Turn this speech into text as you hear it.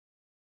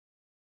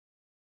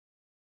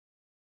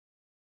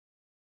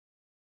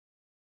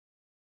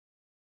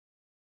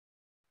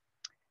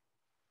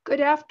Good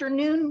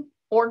afternoon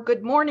or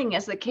good morning,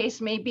 as the case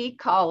may be,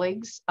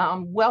 colleagues.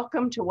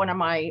 Welcome to one of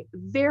my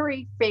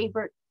very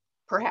favorite,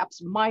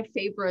 perhaps my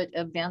favorite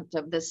event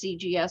of the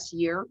CGS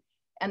year,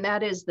 and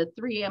that is the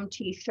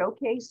 3MT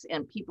Showcase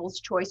and People's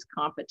Choice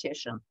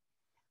Competition.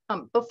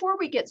 Before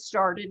we get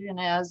started, and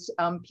as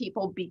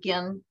people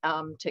begin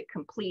to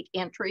complete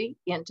entry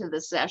into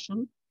the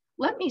session,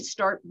 let me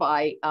start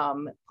by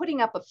putting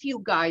up a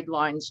few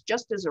guidelines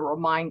just as a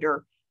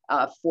reminder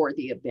for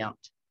the event.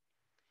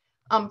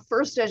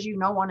 First, as you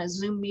know, on a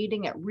Zoom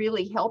meeting, it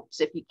really helps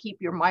if you keep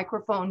your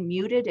microphone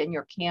muted and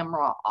your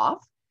camera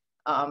off,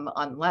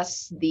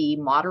 unless the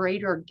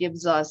moderator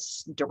gives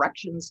us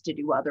directions to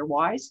do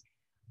otherwise.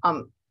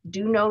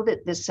 Do know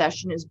that this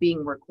session is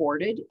being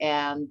recorded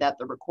and that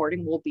the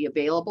recording will be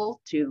available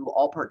to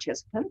all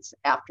participants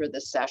after the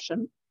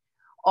session.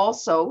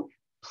 Also,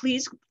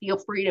 please feel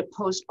free to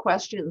post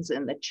questions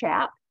in the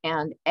chat,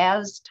 and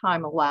as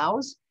time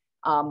allows,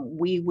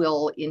 we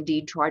will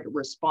indeed try to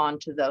respond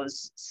to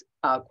those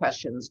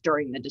questions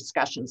during the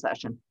discussion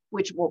session,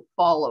 which will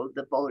follow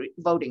the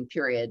voting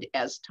period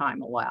as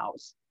time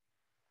allows.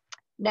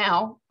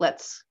 Now,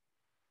 let's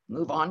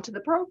move on to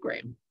the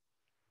program.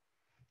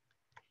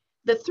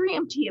 The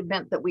 3MT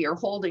event that we are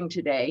holding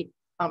today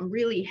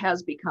really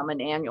has become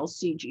an annual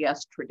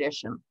CGS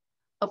tradition.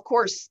 Of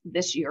course,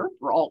 this year,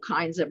 for all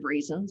kinds of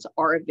reasons,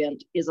 our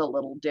event is a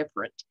little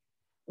different.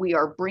 We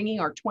are bringing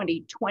our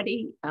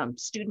 2020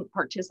 student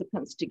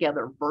participants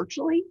together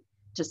virtually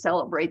to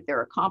celebrate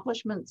their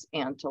accomplishments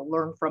and to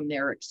learn from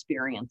their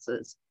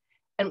experiences.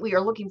 And we are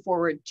looking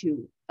forward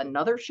to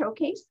another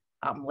showcase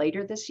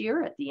later this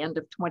year at the end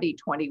of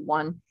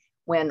 2021,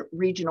 when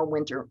regional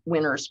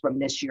winners from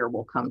this year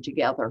will come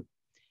together.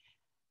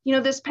 You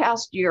know, this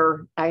past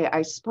year,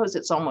 I suppose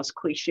it's almost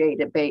cliche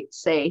to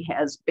say,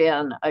 has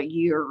been a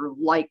year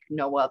like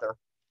no other.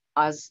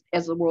 As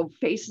the world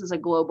faces a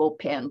global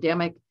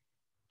pandemic,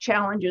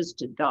 challenges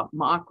to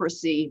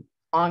democracy,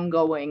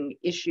 ongoing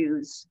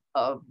issues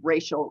of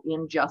racial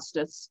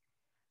injustice,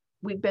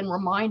 we've been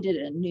reminded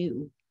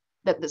anew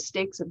that the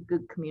stakes of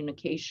good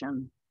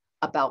communication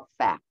about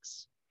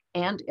facts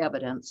and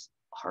evidence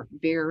are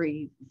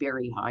very,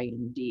 very high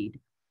indeed.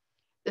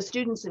 The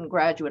students and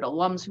graduate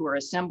alums who are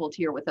assembled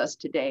here with us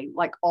today,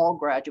 like all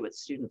graduate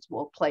students,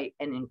 will play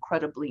an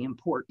incredibly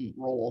important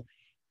role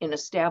in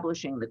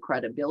establishing the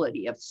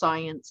credibility of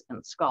science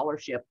and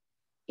scholarship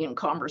in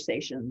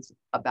conversations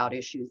about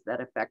issues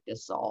that affect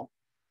us all.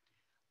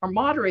 Our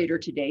moderator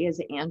today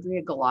is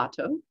Andrea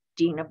Golato,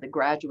 Dean of the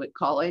Graduate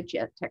College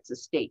at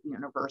Texas State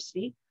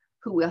University,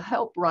 who will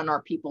help run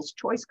our People's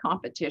Choice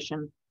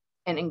competition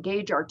and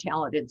engage our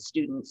talented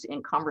students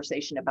in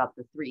conversation about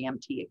the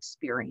 3MT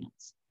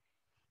experience.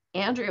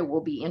 Andrea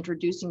will be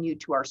introducing you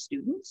to our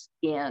students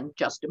in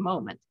just a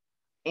moment.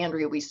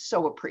 Andrea, we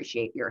so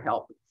appreciate your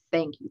help.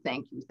 Thank you,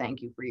 thank you,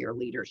 thank you for your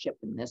leadership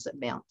in this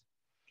event.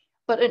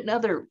 But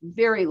another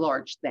very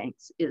large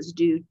thanks is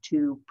due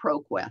to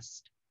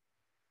ProQuest.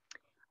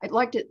 I'd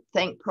like to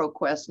thank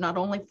ProQuest not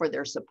only for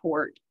their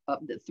support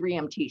of the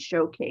 3MT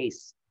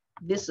Showcase,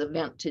 this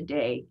event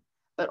today,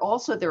 but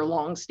also their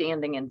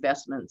longstanding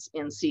investments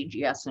in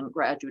CGS and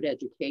graduate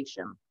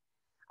education.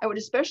 I would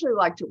especially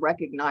like to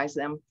recognize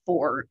them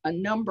for a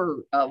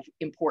number of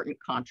important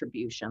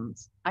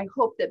contributions. I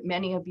hope that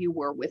many of you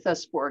were with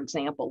us, for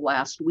example,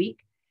 last week,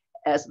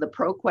 as the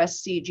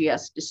ProQuest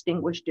CGS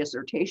Distinguished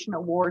Dissertation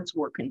Awards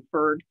were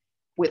conferred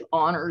with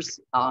honors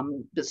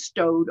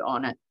bestowed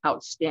on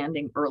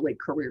outstanding early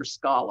career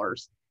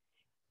scholars.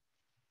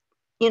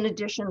 In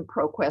addition,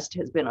 ProQuest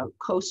has been a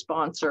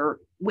co-sponsor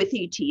with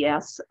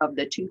ETS of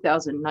the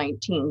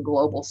 2019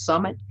 Global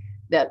Summit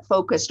that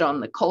focused on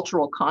the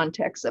cultural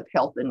context of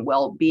health and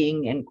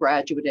well-being in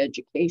graduate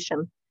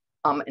education,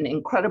 an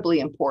incredibly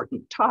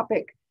important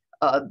topic,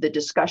 the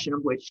discussion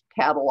of which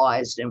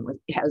catalyzed and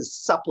has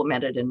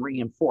supplemented and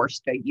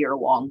reinforced a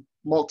year-long,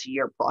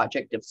 multi-year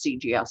project of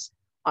CGS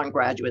on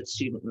graduate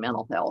student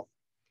mental health.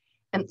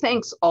 And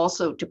thanks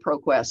also to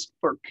ProQuest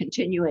for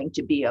continuing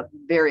to be a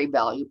very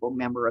valuable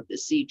member of the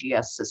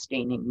CGS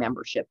Sustaining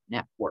Membership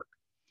Network.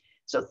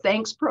 So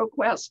thanks,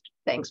 ProQuest.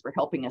 Thanks for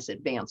helping us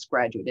advance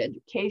graduate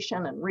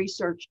education and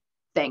research.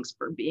 Thanks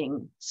for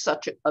being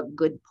such a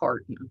good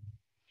partner.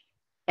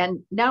 And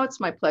now it's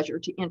my pleasure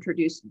to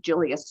introduce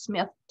Julia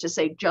Smith to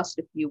say just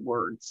a few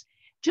words.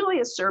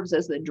 Julia serves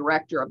as the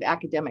Director of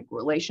Academic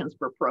Relations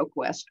for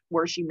ProQuest,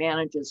 where she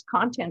manages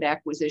content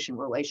acquisition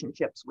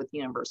relationships with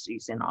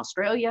universities in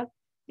Australia,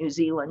 New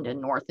Zealand, and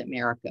North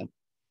America.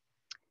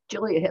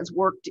 Julia has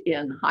worked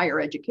in higher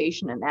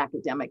education and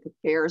academic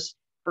affairs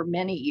for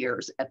many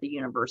years at the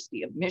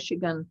University of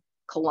Michigan,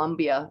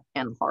 Columbia,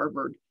 and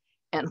Harvard,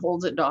 and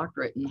holds a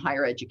doctorate in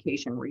higher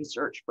education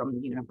research from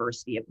the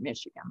University of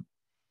Michigan.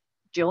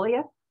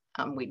 Julia,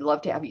 we'd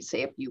love to have you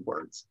say a few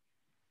words.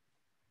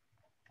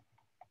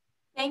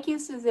 Thank you,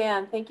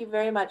 Suzanne. Thank you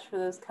very much for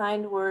those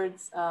kind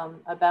words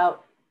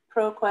about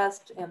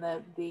ProQuest and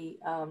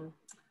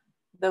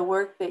the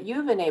work that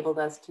you've enabled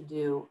us to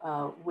do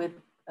with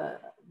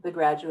the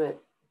graduate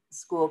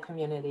school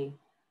community.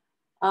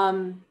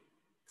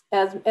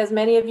 As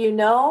many of you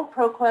know,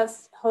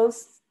 ProQuest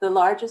hosts the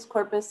largest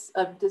corpus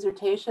of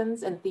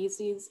dissertations and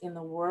theses in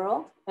the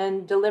world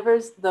and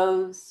delivers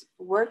those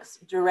works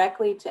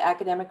directly to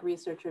academic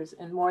researchers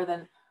in more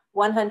than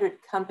 100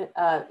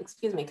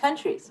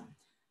 countries.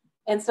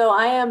 And so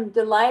I am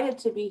delighted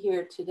to be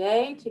here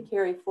today to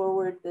carry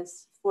forward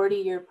this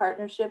 40-year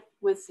partnership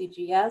with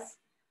CGS.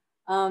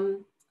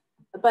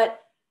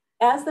 But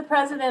as the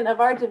president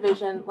of our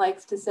division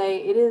likes to say,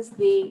 it is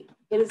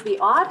the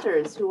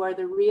authors who are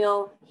the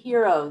real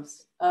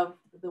heroes of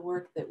the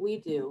work that we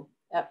do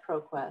at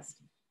ProQuest.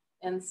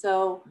 And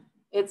so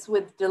it's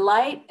with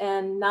delight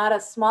and not a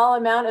small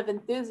amount of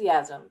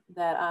enthusiasm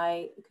that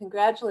I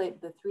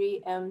congratulate the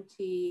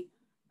 3MT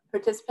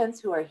participants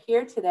who are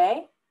here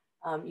today.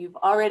 You've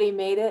already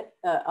made it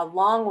a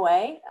long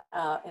way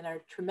and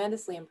are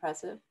tremendously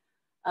impressive.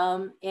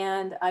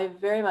 And I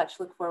very much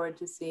look forward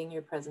to seeing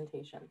your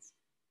presentations.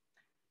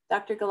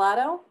 Dr.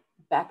 Golato,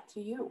 back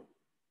to you.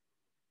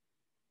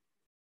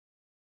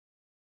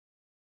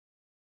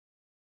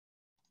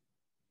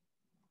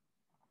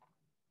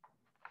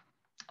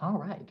 All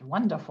right,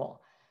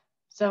 wonderful.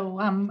 So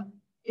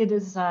it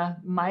is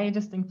my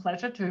distinct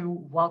pleasure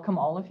to welcome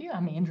all of you.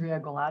 I'm Andrea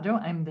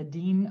Golato. I'm the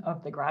Dean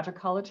of the Graduate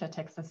College at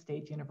Texas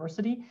State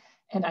University,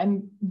 and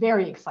I'm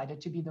very excited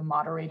to be the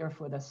moderator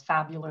for this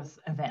fabulous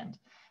event.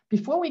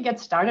 Before we get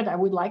started, I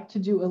would like to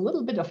do a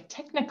little bit of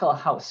technical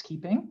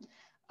housekeeping.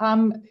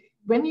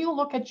 When you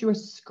look at your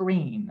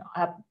screen,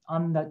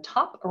 on the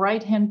top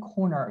right-hand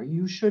corner,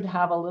 you should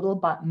have a little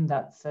button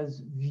that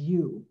says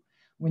View.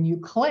 When you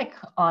click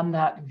on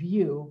that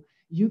view,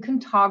 you can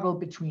toggle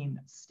between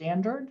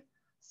standard,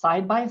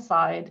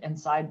 side-by-side, and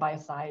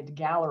side-by-side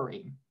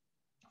gallery.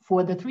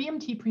 For the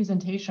 3MT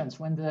presentations,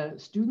 when the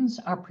students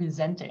are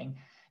presenting,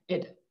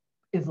 it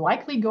is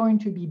likely going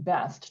to be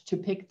best to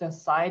pick the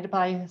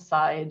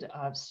side-by-side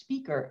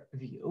speaker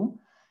view.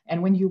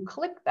 And when you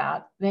click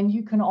that, then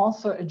you can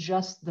also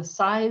adjust the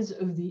size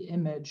of the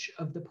image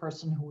of the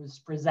person who is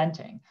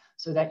presenting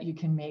so that you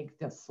can make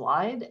the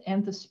slide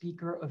and the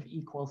speaker of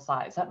equal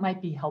size. That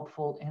might be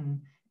helpful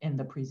in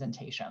the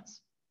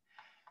presentations.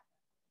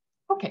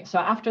 Okay, so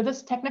after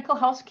this technical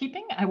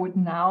housekeeping, I would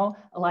now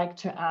like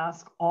to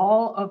ask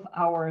all of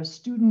our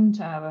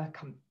student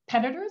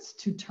competitors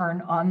to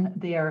turn on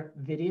their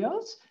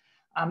videos.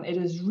 It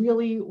is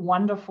really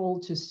wonderful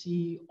to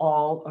see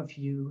all of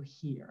you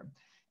here.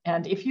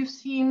 And if you've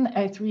seen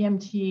a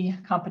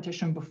 3MT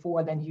competition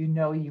before, then you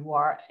know you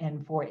are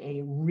in for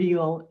a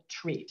real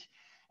treat.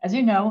 As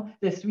you know,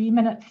 the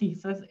 3-minute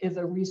thesis is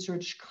a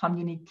research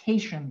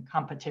communication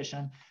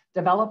competition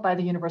developed by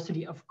the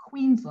University of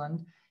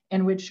Queensland,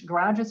 in which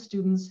graduate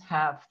students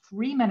have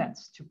 3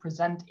 minutes to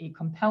present a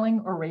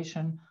compelling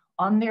oration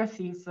on their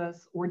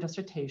thesis or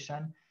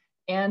dissertation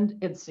and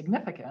its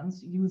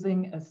significance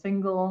using a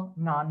single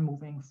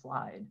non-moving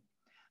slide.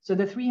 So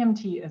the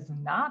 3MT is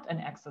not an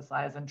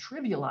exercise in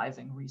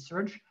trivializing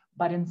research,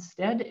 but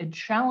instead it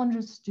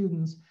challenges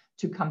students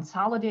to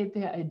consolidate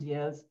their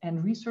ideas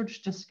and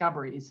research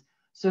discoveries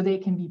so they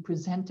can be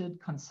presented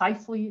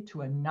concisely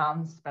to a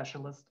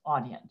non-specialist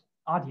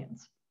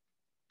audience.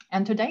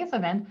 And today's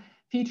event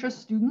features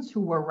students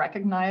who were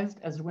recognized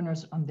as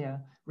winners on their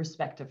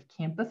respective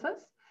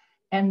campuses.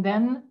 And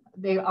then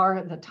they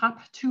are the top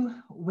 2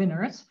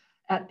 winners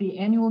at the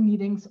annual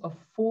meetings of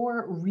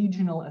 4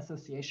 regional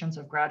associations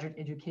of graduate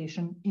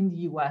education in the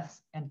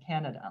US and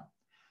Canada.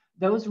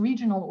 Those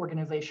regional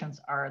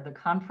organizations are the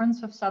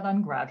Conference of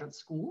Southern Graduate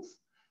Schools,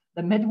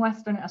 the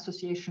Midwestern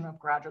Association of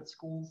Graduate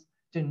Schools,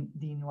 the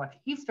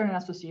Northeastern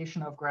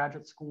Association of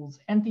Graduate Schools,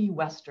 and the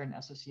Western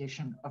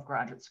Association of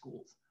Graduate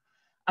Schools.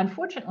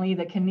 Unfortunately,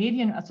 the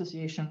Canadian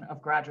Association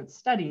of Graduate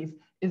Studies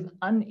is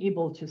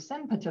unable to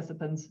send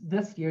participants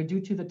this year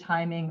due to the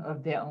timing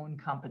of their own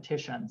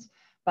competitions.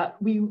 But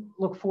we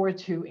look forward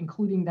to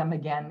including them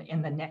again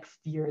in the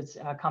next year's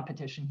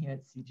competition here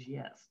at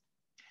CGS.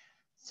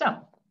 So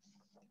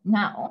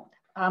now,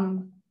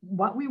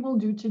 what we will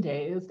do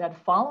today is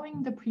that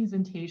following the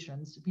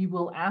presentations, we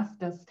will ask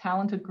this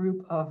talented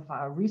group of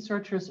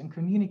researchers and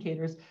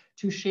communicators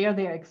to share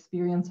their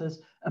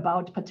experiences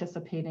about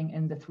participating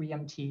in the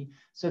 3MT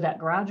so that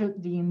graduate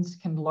deans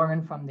can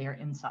learn from their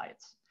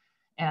insights.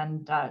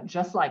 And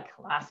just like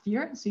last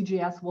year,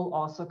 CGS will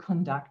also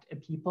conduct a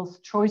People's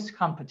Choice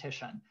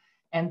competition.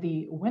 And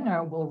the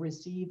winner will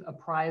receive a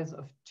prize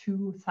of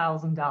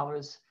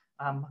 $2,000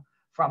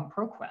 from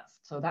ProQuest.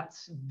 So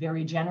that's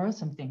very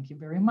generous, and thank you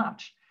very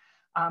much.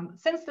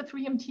 Since the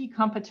 3MT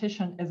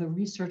competition is a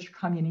research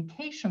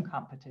communication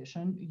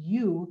competition,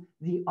 you,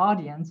 the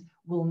audience,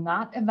 will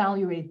not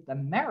evaluate the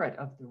merit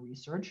of the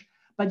research,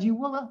 but you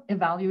will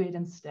evaluate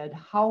instead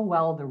how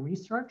well the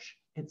research,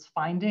 its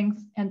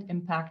findings, and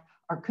impact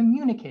are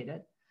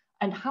communicated,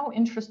 and how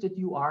interested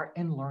you are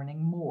in learning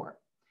more.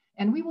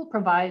 And we will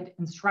provide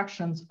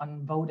instructions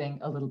on voting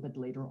a little bit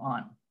later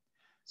on.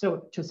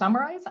 So to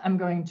summarize, I'm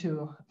going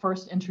to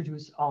first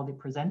introduce all the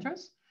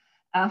presenters.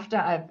 After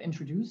I've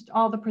introduced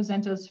all the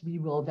presenters, we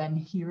will then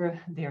hear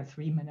their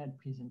 3-minute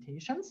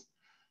presentations.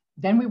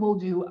 Then we will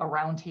do a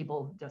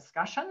roundtable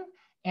discussion.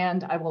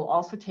 And I will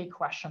also take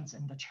questions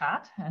in the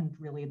chat and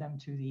relay them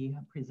to the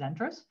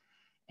presenters.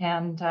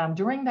 And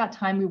during that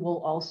time, we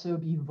will also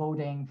be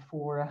voting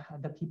for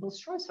the People's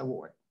Choice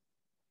Award.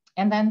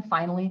 And then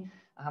finally,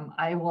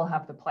 I will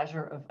have the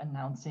pleasure of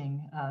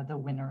announcing the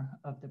winner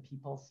of the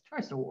People's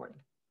Choice Award.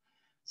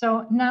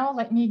 So now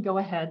let me go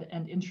ahead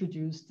and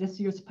introduce this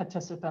year's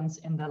participants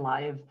in the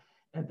live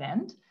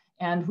event.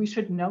 And we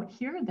should note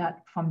here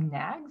that from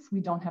NAGS, we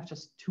don't have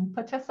just 2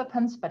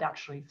 participants, but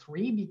actually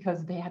 3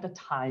 because they had a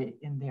tie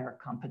in their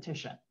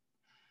competition.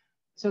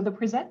 So the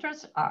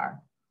presenters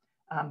are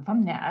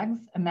from NAGS,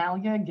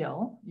 Amalia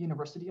Gill,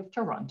 University of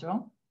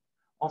Toronto.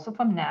 Also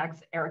from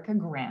NAGS, Erica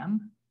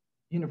Graham,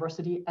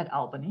 University at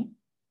Albany.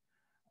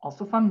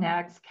 Also from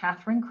NAGS,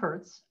 Catherine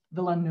Kurtz,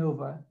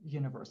 Villanova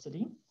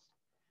University.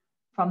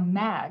 From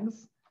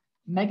MAGS,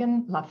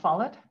 Megan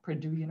LaFollette,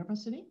 Purdue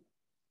University.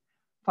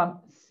 From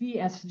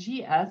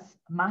CSGS,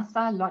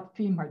 Masa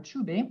Lotfi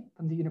Marchube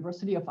from the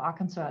University of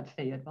Arkansas at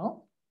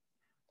Fayetteville.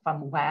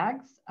 From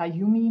WAGS,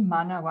 Ayumi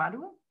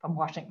Manawadu from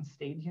Washington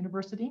State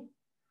University.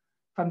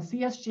 From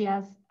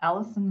CSGS,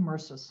 Allison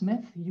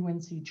Mercer-Smith,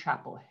 UNC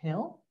Chapel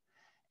Hill.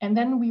 And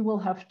then we will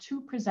have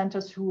 2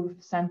 presenters who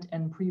have sent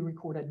in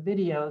pre-recorded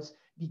videos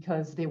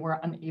because they were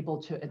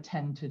unable to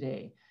attend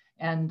today.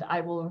 And I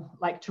will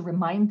like to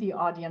remind the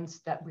audience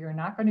that we are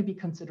not going to be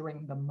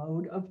considering the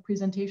mode of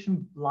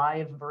presentation,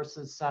 live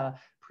versus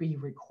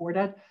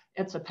pre-recorded.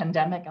 It's a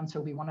pandemic, and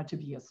so we wanted to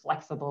be as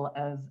flexible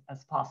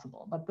as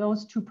possible. But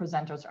those 2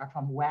 presenters are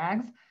from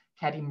WAGS,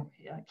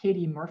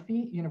 Katie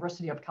Murphy,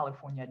 University of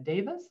California,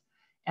 Davis,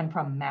 and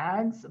from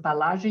MAGS,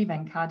 Balaji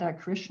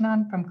Venkata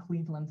Krishnan from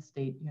Cleveland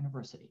State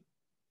University.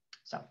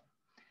 So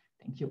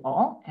thank you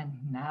all. And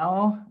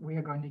now we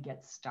are going to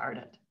get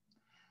started.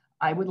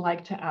 I would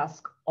like to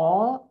ask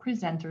all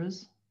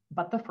presenters,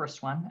 but the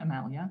first one,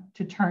 Amalia,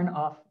 to turn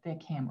off their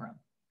camera.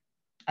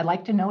 I'd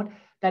like to note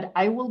that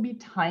I will be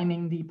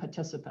timing the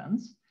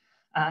participants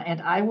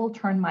and I will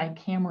turn my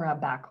camera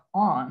back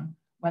on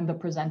when the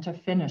presenter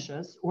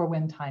finishes or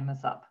when time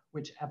is up,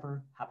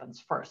 whichever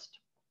happens first.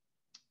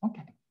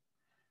 Okay,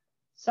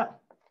 so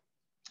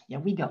here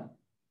we go.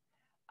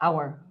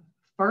 Our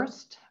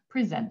first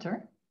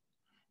presenter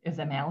is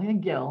Amalia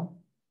Gill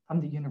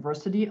from the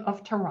University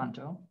of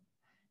Toronto.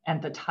 And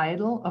the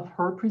title of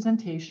her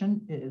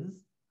presentation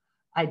is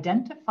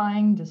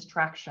Identifying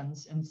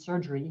Distractions in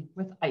Surgery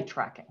with Eye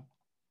Tracking.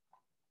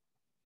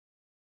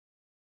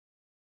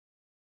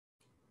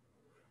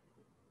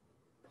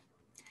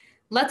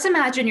 Let's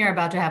imagine you're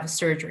about to have a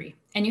surgery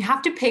and you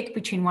have to pick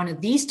between one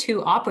of these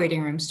 2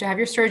 operating rooms to have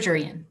your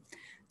surgery in.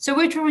 So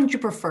which one would you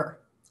prefer?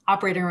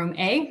 Operating room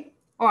A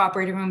or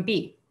operating room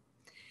B?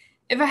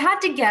 If I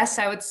had to guess,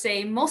 I would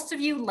say most of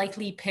you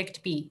likely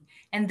picked B,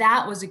 and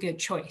that was a good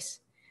choice.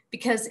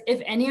 Because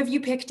if any of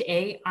you picked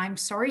A, I'm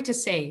sorry to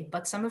say,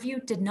 but some of you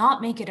did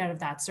not make it out of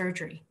that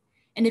surgery.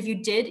 And if you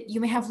did, you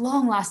may have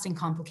long-lasting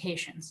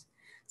complications.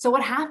 So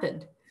what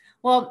happened?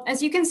 Well,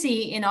 as you can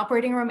see in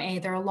operating room A,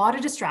 there are a lot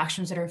of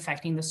distractions that are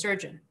affecting the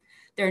surgeon.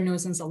 There are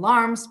nuisance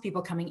alarms,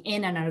 people coming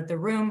in and out of the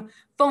room,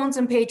 phones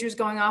and pagers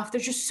going off.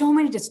 There's just so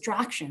many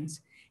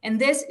distractions.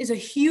 And this is a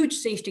huge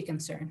safety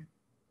concern.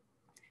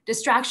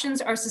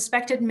 Distractions are a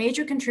suspected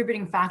major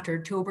contributing factor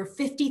to over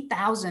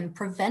 50,000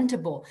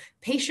 preventable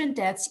patient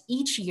deaths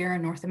each year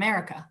in North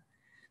America.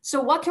 So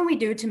what can we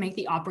do to make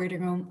the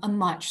operating room a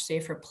much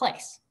safer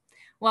place?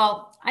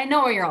 Well, I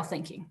know what you're all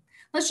thinking.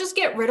 Let's just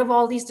get rid of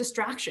all these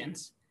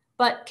distractions.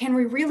 But can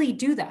we really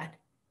do that?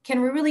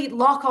 Can we really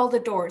lock all the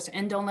doors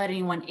and don't let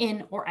anyone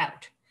in or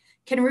out?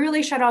 Can we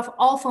really shut off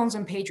all phones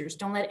and pagers,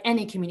 don't let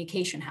any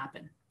communication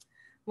happen?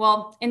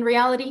 Well, in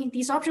reality,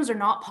 these options are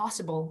not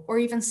possible or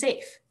even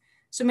safe.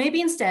 So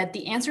maybe instead,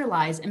 the answer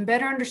lies in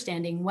better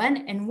understanding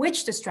when and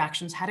which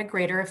distractions had a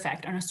greater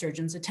effect on a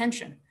surgeon's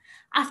attention.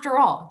 After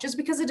all, just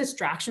because a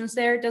distraction's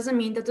there doesn't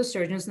mean that the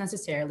surgeon is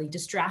necessarily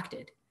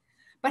distracted.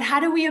 But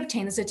how do we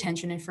obtain this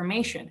attention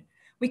information?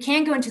 We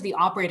can't go into the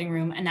operating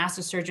room and ask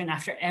the surgeon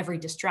after every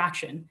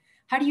distraction,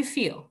 how do you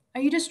feel?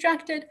 Are you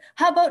distracted?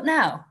 How about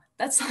now?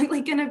 That's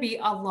likely gonna be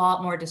a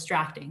lot more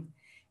distracting.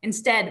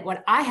 Instead,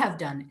 what I have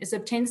done is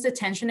obtain this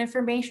attention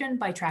information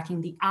by tracking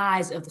the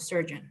eyes of the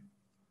surgeon.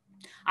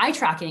 Eye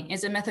tracking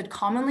is a method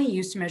commonly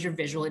used to measure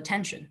visual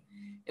attention.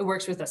 It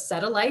works with a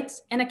set of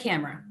lights and a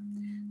camera.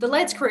 The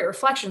lights create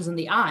reflections in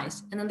the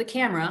eyes, and then the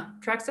camera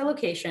tracks the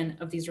location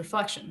of these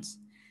reflections.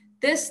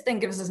 This then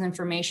gives us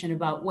information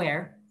about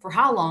where, for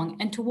how long,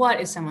 and to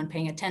what is someone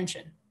paying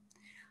attention.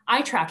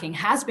 Eye tracking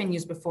has been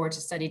used before to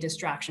study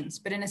distractions,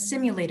 but in a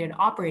simulated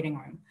operating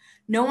room.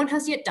 No one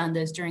has yet done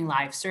this during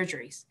live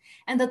surgeries,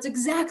 and that's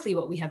exactly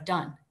what we have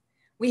done.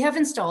 We have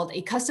installed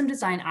a custom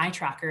designed eye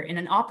tracker in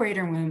an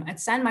operating room at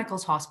St.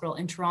 Michael's Hospital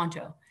in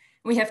Toronto.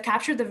 We have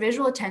captured the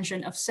visual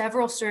attention of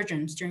several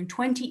surgeons during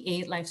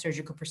 28 live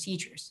surgical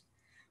procedures.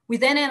 We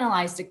then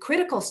analyzed the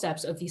critical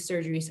steps of these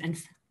surgeries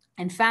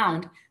and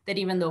found that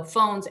even though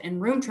phones and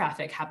room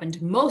traffic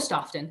happened most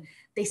often,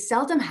 they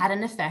seldom had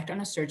an effect on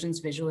a surgeon's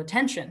visual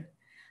attention.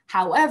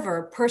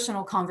 However,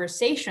 personal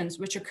conversations,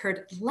 which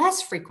occurred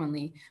less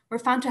frequently, were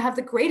found to have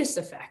the greatest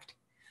effect.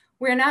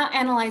 We're now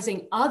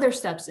analyzing other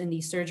steps in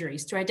these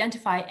surgeries to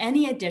identify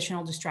any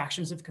additional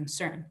distractions of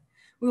concern.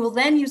 We will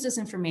then use this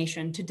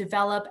information to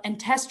develop and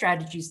test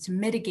strategies to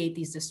mitigate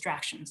these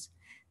distractions.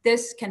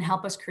 This can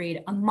help us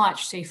create a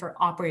much safer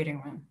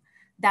operating room.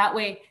 That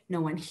way,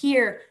 no one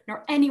here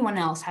nor anyone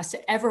else has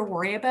to ever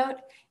worry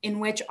about in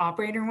which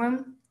operating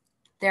room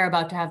they're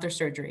about to have their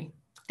surgery.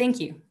 Thank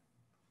you.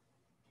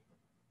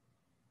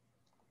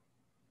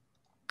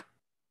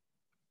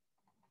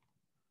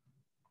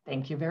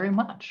 Thank you very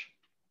much.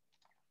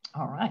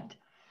 All right.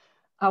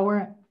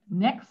 Our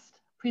next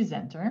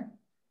presenter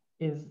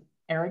is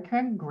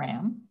Erica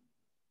Graham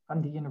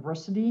from the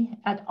University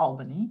at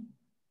Albany.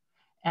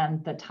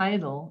 And the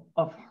title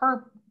of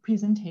her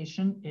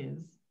presentation is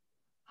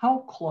How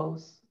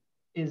Close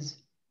is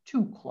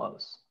Too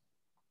Close?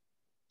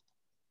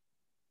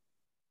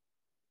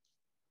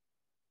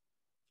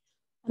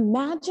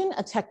 Imagine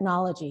a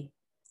technology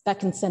that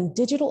can send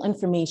digital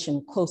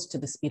information close to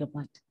the speed of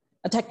light.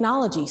 A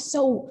technology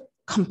so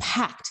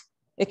compact,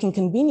 it can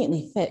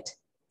conveniently fit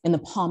in the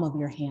palm of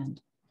your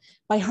hand.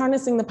 By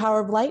harnessing the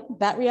power of light,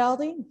 that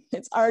reality,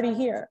 it's already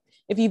here.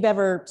 If you've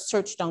ever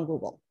searched on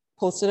Google,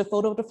 posted a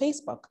photo to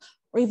Facebook,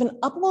 or even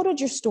uploaded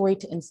your story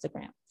to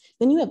Instagram,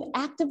 then you have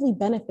actively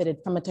benefited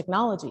from a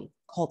technology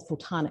called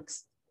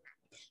photonics.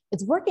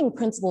 Its working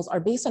principles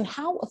are based on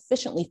how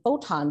efficiently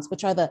photons,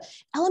 which are the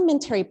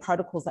elementary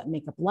particles that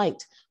make up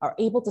light, are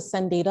able to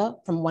send data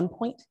from one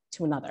point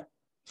to another.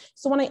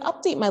 So when I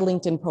update my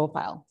LinkedIn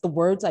profile, the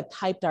words I've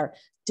typed are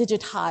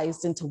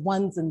digitized into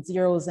ones and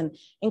zeros and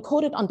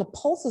encoded onto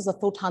pulses of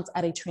photons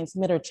at a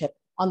transmitter chip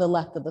on the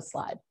left of the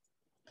slide.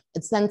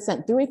 It's then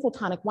sent through a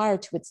photonic wire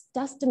to its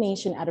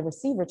destination at a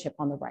receiver chip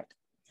on the right.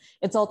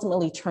 It's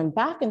ultimately turned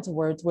back into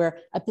words where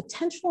a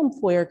potential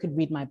employer could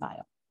read my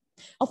bio.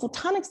 A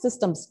photonic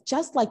systems,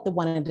 just like the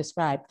one I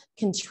described,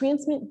 can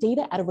transmit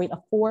data at a rate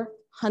of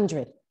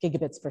 400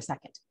 gigabits per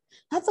second.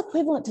 That's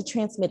equivalent to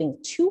transmitting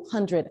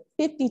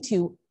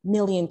 252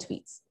 million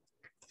tweets.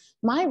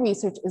 My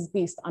research is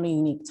based on a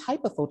unique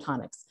type of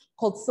photonics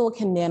called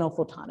silicon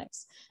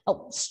nanophotonics.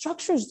 Now,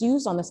 structures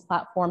used on this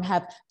platform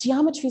have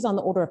geometries on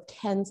the order of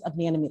tens of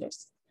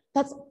nanometers.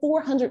 That's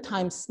 400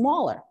 times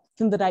smaller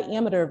than the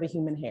diameter of a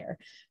human hair.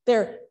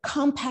 Their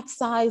compact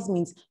size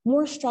means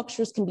more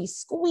structures can be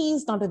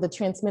squeezed onto the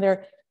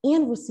transmitter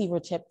and receiver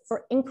chip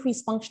for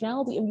increased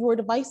functionality of your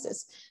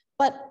devices.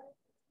 But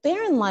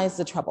therein lies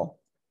the trouble.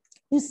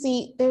 You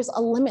see, there's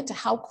a limit to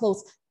how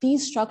close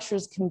these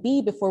structures can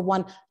be before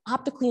one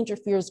optically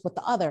interferes with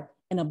the other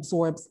and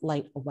absorbs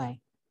light away.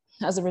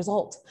 As a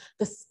result,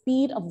 the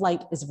speed of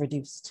light is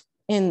reduced,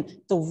 and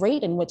the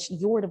rate in which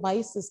your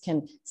devices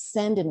can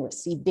send and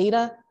receive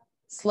data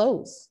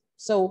slows.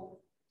 So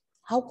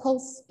how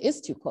close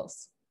is too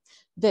close?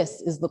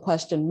 This is the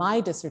question my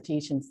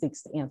dissertation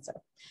seeks to answer.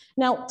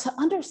 Now, to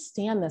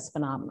understand this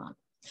phenomenon,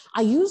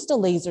 I used a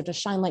laser to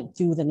shine light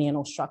through the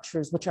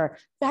nanostructures, which are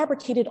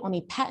fabricated on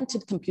a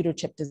patented computer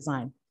chip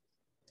design.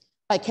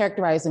 By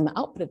characterizing the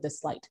output of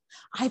this light,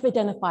 I've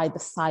identified the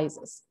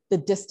sizes, the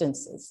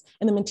distances,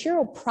 and the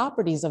material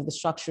properties of the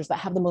structures that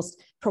have the most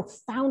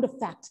profound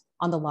effect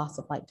on the loss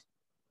of light.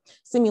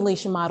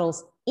 Simulation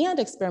models and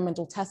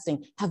experimental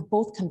testing have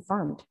both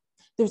confirmed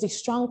there's a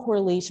strong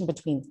correlation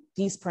between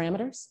these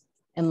parameters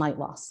and light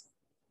loss.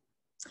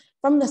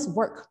 From this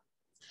work,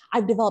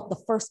 I've developed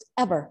the first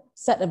ever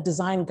set of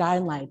design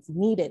guidelines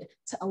needed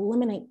to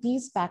eliminate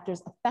these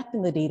factors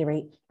affecting the data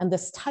rate and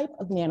this type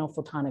of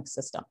nanophotonic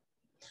system.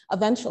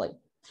 Eventually,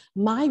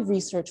 my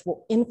research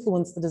will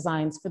influence the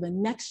designs for the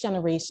next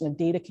generation of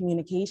data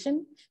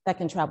communication that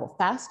can travel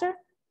faster,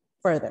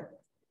 further.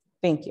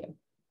 Thank you.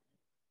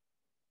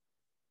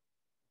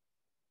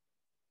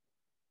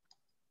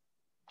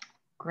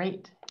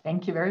 Great,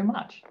 thank you very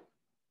much.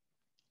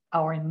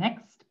 Our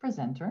next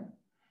presenter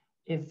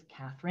is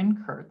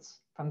Catherine Kurtz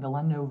from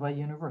Villanova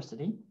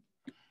University,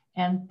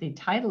 and the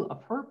title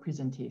of her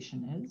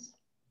presentation is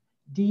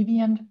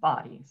Deviant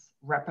Bodies,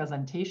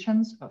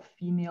 Representations of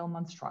Female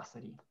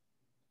Monstrosity.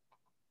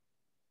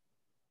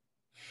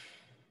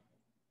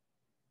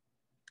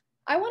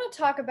 I want to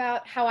talk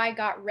about how I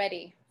got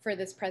ready for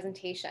this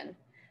presentation,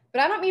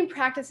 but I don't mean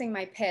practicing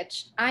my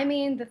pitch. I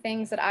mean the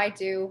things that I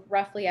do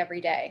roughly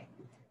every day.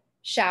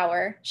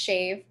 Shower,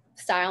 shave,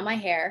 style my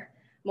hair,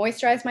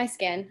 moisturize my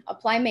skin,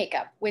 apply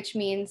makeup, which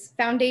means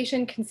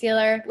foundation,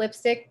 concealer,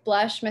 lipstick,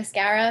 blush,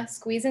 mascara,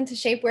 squeeze into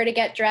shapewear to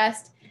get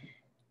dressed,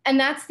 and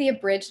that's the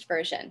abridged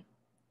version.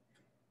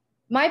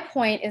 My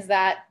point is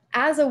that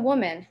as a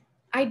woman,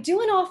 I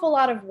do an awful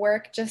lot of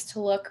work just to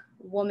look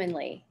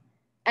womanly.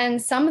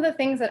 And some of the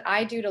things that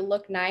I do to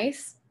look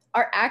nice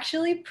are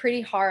actually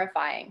pretty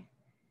horrifying.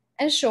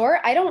 And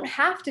sure, I don't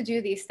have to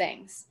do these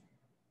things,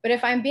 but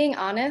if I'm being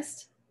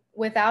honest,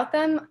 without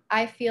them,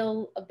 I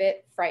feel a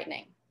bit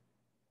frightening.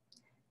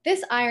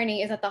 This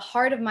irony is at the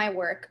heart of my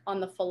work on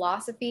the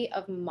philosophy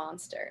of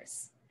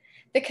monsters.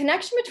 The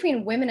connection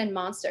between women and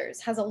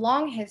monsters has a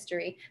long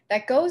history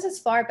that goes as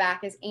far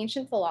back as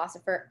ancient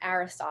philosopher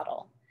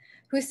Aristotle,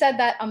 who said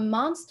that a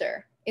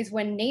monster is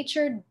when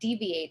nature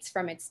deviates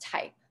from its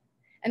type.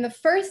 And the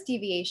first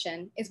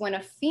deviation is when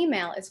a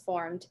female is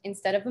formed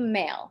instead of a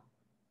male.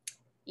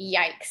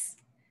 Yikes.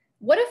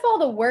 What if all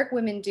the work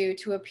women do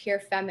to appear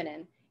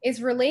feminine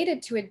is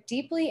related to a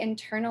deeply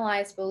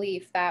internalized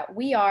belief that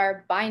we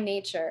are, by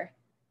nature,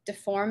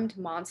 deformed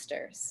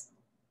monsters?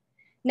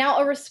 Now,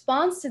 a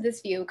response to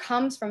this view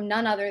comes from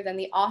none other than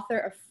the author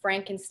of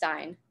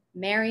Frankenstein,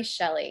 Mary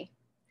Shelley.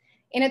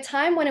 In a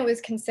time when it was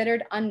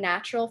considered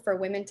unnatural for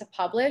women to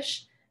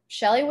publish,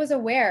 Shelley was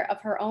aware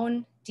of her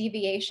own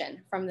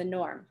deviation from the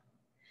norm.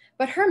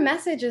 But her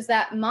message is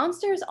that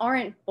monsters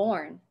aren't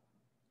born,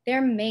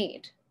 they're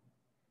made.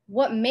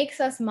 What makes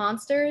us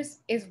monsters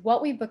is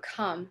what we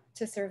become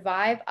to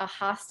survive a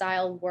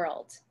hostile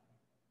world.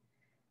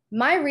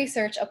 My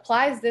research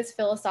applies this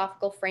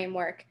philosophical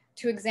framework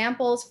to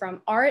examples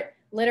from art,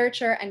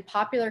 literature, and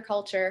popular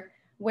culture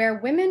where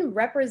women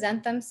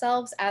represent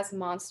themselves as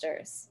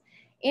monsters.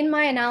 In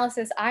my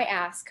analysis, I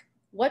ask,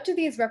 what do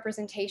these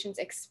representations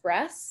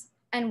express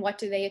and what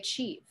do they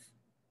achieve?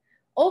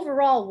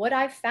 Overall, what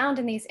I've found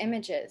in these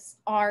images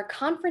are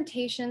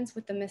confrontations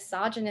with the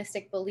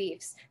misogynistic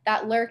beliefs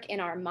that lurk in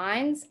our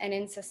minds and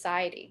in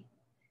society.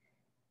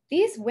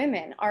 These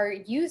women are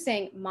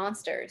using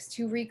monsters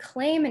to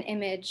reclaim an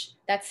image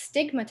that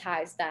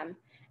stigmatized them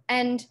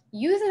and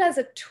use it as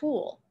a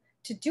tool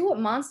to do what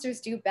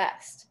monsters do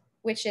best,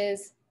 which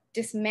is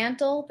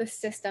dismantle the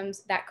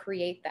systems that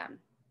create them.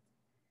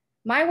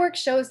 My work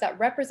shows that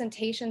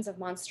representations of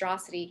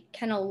monstrosity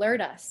can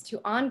alert us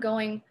to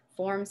ongoing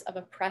forms of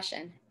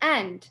oppression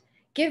and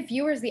give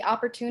viewers the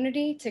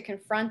opportunity to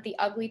confront the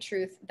ugly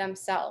truth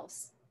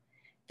themselves.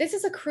 This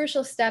is a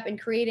crucial step in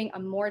creating a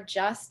more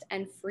just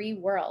and free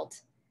world.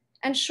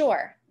 And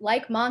sure,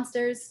 like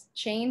monsters,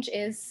 change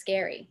is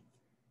scary.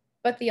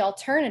 But the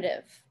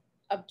alternative,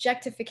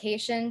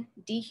 objectification,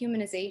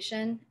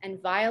 dehumanization,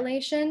 and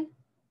violation,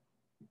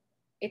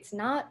 it's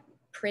not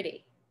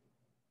pretty.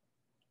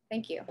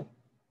 Thank you.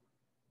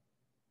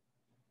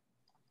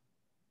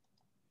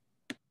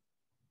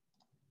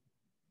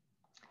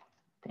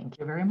 Thank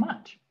you very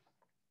much.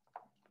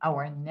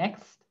 Our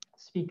next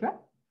speaker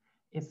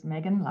is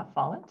Megan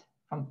LaFollette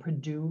from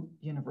Purdue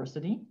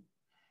University.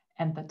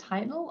 And the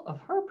title of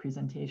her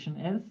presentation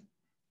is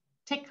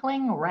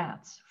Tickling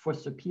Rats for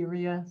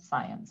Superior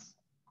Science.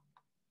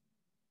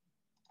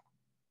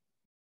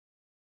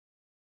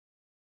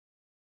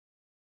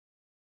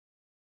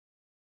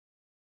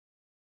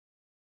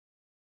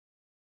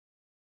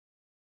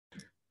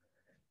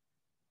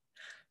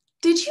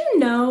 Did you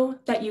know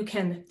that you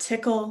can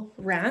tickle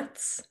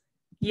rats?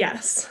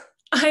 Yes,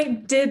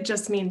 I did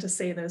just mean to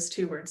say those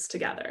two words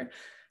together.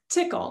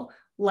 Tickle,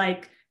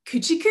 like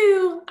coochie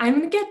coo, I'm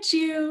gonna get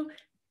you,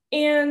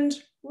 and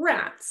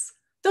rats,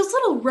 those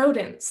little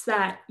rodents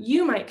that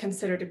you might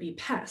consider to be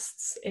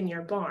pests in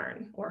your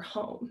barn or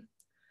home.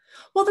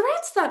 Well, the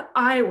rats that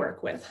I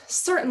work with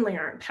certainly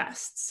aren't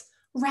pests.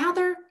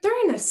 Rather,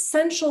 they're an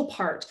essential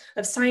part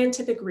of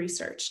scientific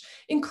research,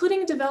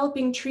 including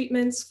developing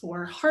treatments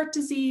for heart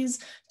disease,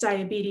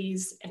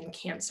 diabetes, and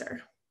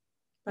cancer.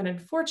 But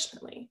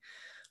unfortunately,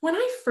 when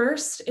I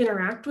first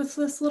interact with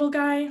this little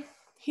guy,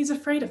 he's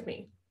afraid of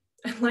me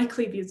and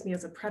likely views me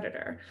as a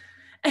predator.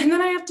 And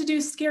then I have to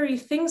do scary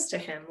things to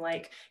him,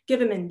 like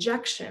give him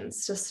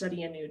injections to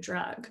study a new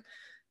drug.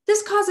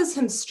 This causes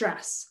him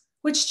stress,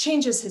 which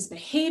changes his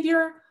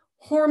behavior,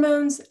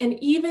 hormones, and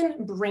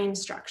even brain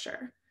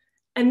structure.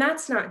 And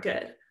that's not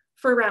good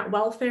for rat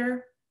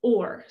welfare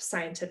or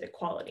scientific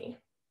quality.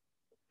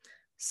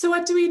 So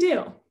what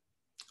do?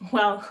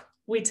 Well,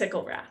 we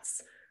tickle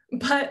rats.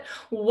 But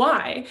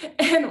why?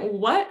 And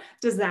what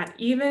does that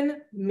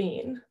even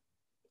mean?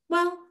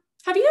 Well,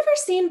 have you ever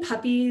seen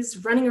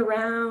puppies running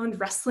around,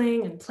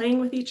 wrestling, and playing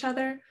with each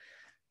other?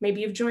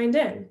 Maybe you've joined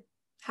in,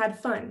 had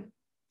fun,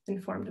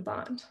 and formed a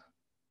bond.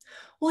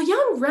 Well,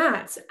 young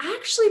rats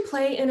actually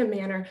play in a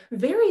manner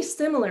very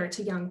similar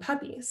to young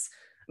puppies.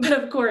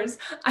 But of course,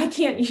 I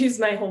can't use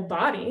my whole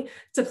body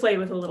to play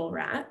with a little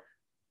rat.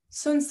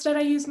 So instead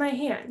I use my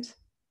hand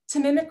to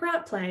mimic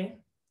rat play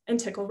and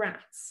tickle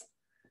rats.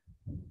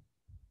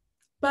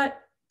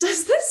 But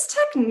does this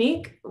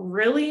technique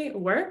really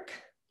work?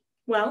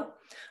 Well,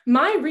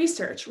 my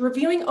research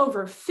reviewing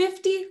over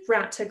 50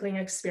 rat tickling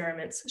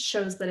experiments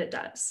shows that it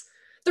does.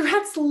 The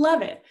rats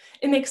love it.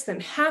 It makes them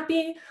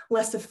happy,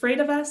 less afraid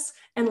of us,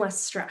 and less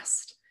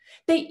stressed.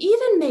 They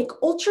even make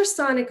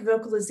ultrasonic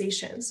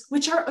vocalizations,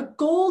 which are a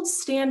gold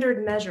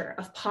standard measure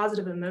of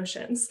positive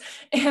emotions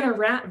and a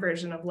rat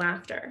version of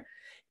laughter.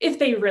 If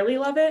they really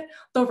love it,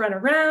 they'll run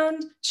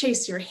around,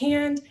 chase your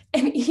hand,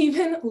 and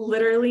even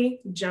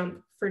literally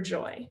jump for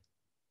joy.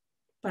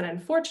 But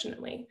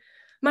unfortunately,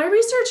 my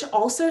research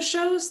also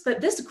shows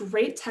that this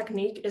great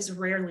technique is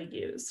rarely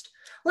used.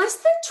 Less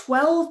than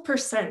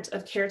 12%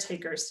 of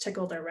caretakers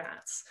tickle their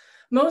rats,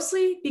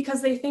 mostly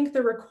because they think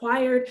the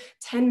required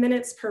 10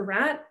 minutes per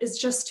rat is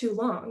just too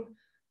long,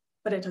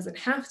 but it doesn't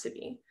have to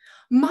be.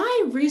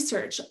 My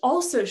research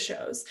also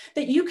shows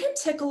that you can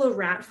tickle a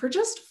rat for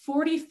just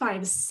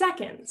 45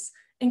 seconds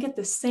and get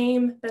the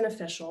same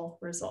beneficial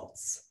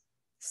results.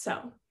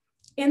 So,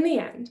 In the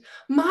end,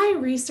 my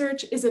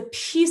research is a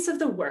piece of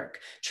the work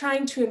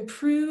trying to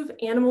improve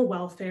animal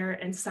welfare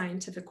and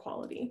scientific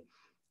quality.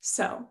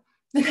 So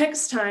the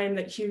next time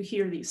that you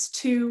hear these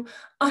two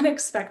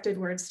unexpected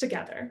words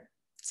together,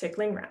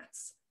 tickling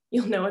rats,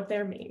 you'll know what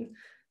they mean.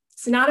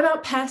 It's not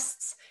about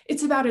pests,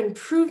 it's about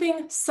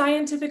improving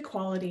scientific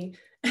quality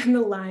and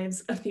the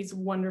lives of these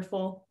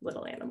wonderful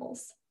little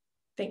animals.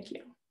 Thank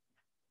you.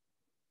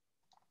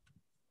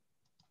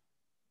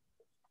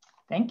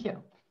 Thank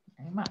you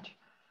very much.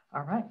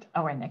 All right,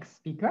 our next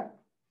speaker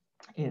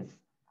is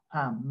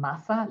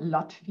Masa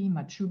Lotfi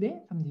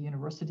Machube from the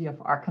University of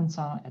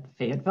Arkansas at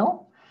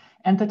Fayetteville.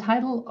 And the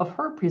title of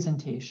her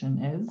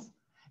presentation is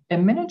A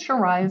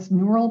Miniaturized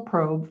Neural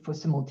Probe for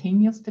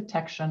Simultaneous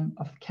Detection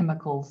of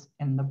Chemicals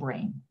in the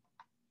Brain.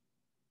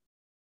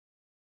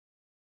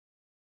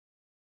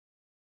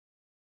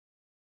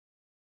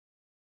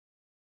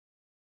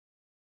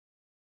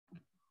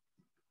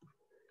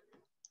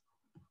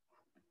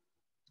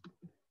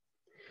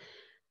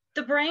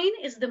 The brain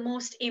is the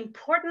most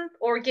important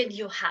organ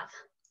you have.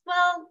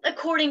 Well,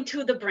 according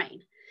to the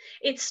brain.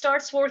 It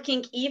starts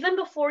working even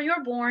before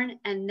you're born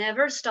and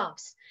never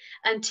stops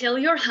until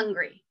you're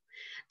hungry.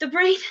 The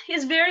brain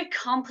is very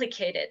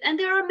complicated and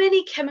there are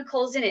many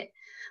chemicals in it.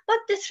 But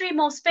the three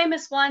most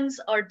famous ones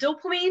are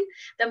dopamine,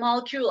 the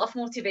molecule of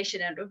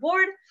motivation and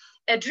reward,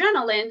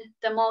 adrenaline,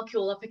 the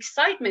molecule of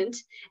excitement,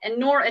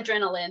 and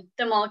noradrenaline,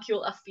 the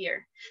molecule of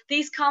fear.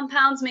 These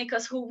compounds make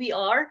us who we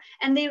are,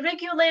 and they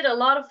regulate a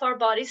lot of our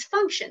body's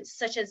functions,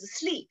 such as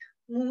sleep,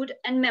 mood,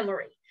 and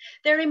memory.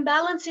 Their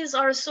imbalances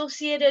are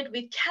associated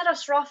with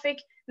catastrophic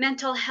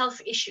mental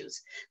health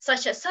issues,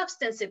 such as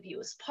substance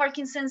abuse,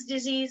 Parkinson's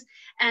disease,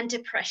 and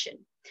depression.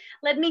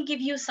 Let me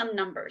give you some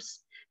numbers.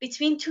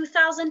 Between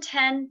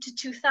 2010 to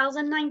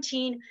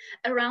 2019,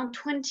 around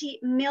 20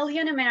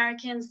 million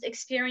Americans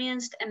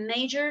experienced a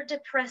major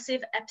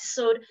depressive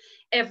episode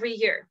every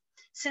year.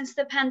 Since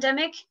the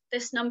pandemic,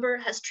 this number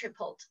has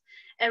tripled.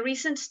 A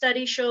recent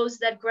study shows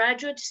that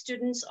graduate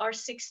students are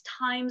 6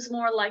 times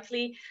more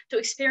likely to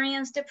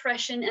experience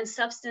depression and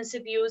substance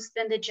abuse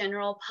than the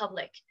general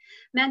public.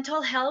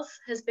 Mental health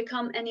has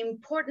become an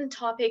important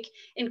topic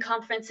in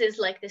conferences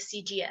like the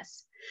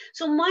CGS.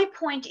 So my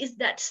point is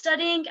that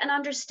studying and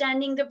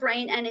understanding the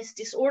brain and its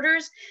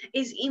disorders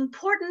is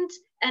important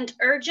and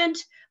urgent,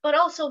 but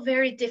also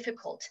very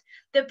difficult.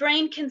 The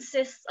brain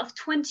consists of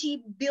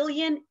 20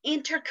 billion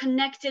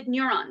interconnected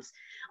neurons.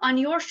 On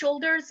your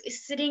shoulders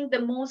is sitting the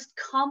most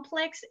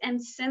complex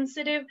and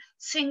sensitive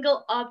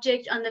single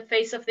object on the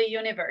face of the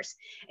universe.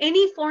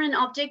 Any foreign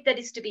object that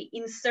is to be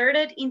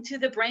inserted into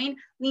the brain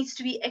needs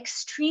to be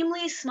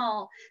extremely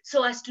small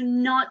so as to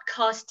not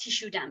cause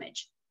tissue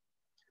damage.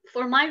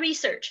 For my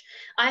research,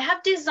 I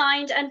have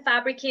designed and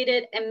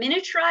fabricated a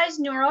miniaturized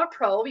neural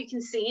probe, you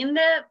can see in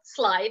the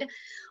slide,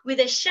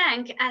 with a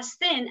shank as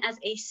thin as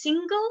a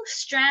single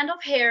strand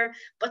of hair,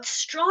 but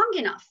strong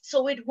enough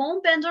so it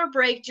won't bend or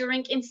break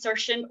during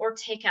insertion or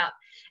takeout.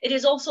 It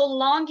is also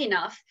long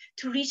enough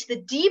to reach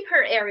the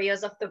deeper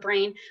areas of the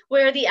brain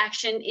where the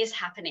action is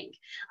happening.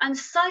 On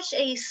such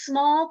a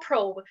small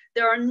probe,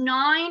 there are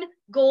 9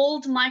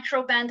 gold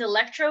microband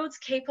electrodes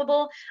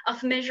capable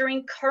of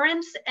measuring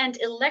currents and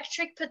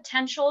electric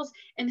potentials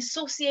and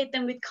associate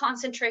them with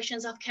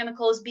concentrations of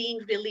chemicals being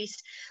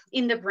released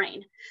in the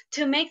brain.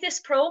 To make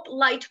this probe,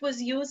 light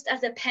was used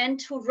as a pen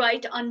to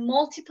write on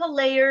multiple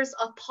layers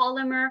of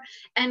polymer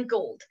and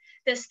gold.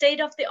 The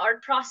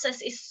state-of-the-art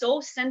process is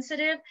so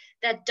sensitive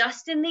that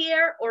dust in the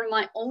air or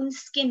my own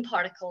skin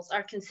particles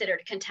are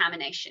considered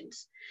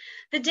contaminations.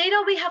 The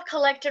data we have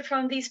collected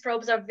from these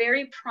probes are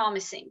very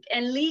promising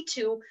and lead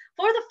to,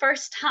 for the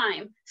first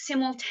time,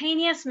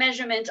 simultaneous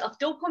measurement of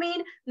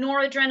dopamine,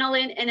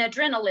 noradrenaline, and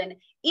adrenaline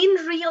in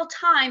real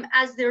time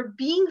as they're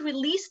being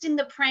released in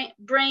the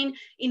brain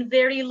in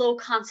very low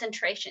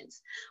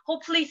concentrations.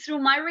 Hopefully through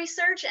my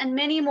research and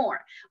many more,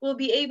 we'll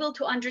be able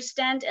to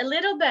understand a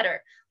little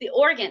better the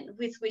organ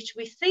with which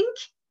we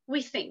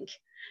think.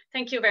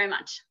 Thank you very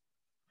much.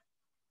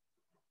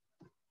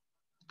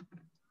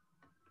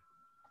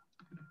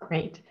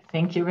 Great,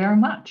 thank you very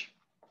much.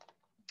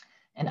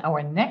 And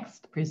our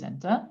next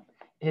presenter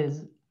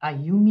is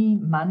Ayumi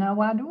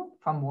Manawadu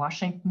from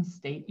Washington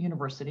State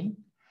University.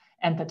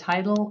 And the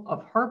title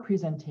of her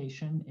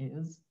presentation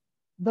is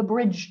The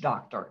Bridge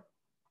Doctor.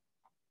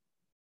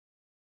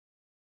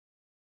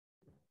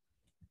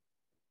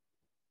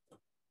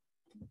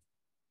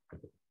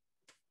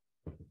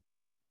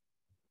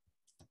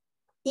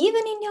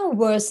 Even in your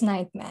worst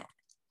nightmare,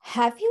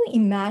 have you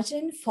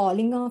imagined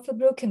falling off a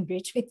broken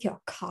bridge with your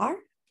car?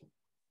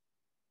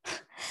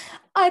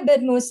 I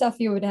bet most of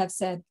you would have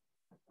said,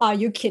 "Are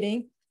you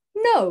kidding?"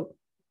 No.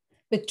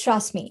 But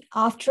trust me,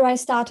 after I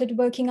started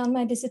working on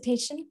my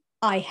dissertation,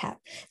 I have.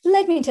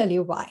 Let me tell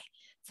you why.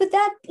 For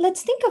that,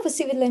 let's think of a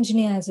civil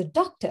engineer as a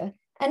doctor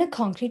and a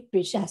concrete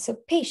bridge as a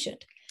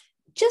patient.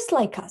 Just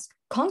like us,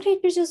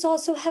 concrete bridges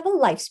also have a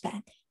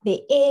lifespan.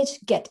 They age,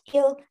 get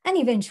ill, and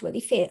eventually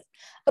fail.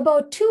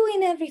 About 2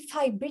 in every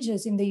 5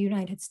 bridges in the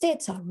United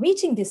States are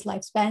reaching this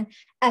lifespan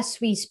as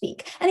we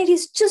speak. And it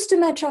is just a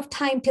matter of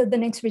time till the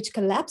next bridge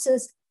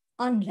collapses,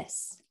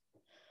 unless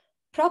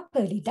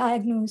properly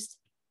diagnosed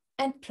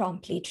and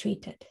promptly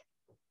treated.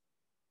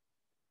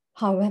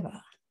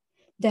 However,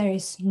 there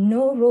is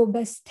no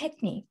robust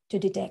technique to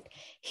detect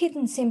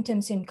hidden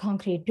symptoms in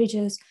concrete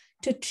bridges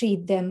to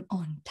treat them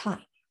on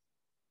time.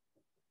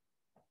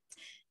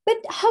 But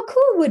how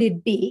cool would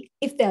it be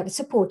if there was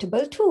a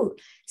portable tool,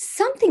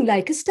 something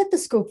like a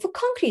stethoscope for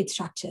concrete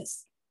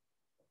structures?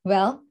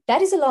 Well,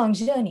 that is a long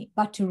journey,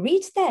 but to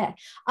reach there,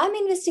 I'm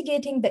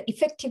investigating the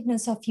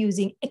effectiveness of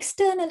using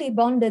externally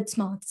bonded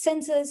smart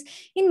sensors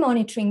in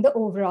monitoring the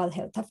overall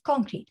health of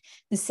concrete.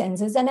 The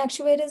sensors and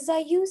actuators I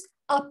use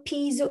are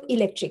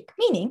piezoelectric,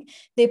 meaning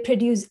they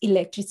produce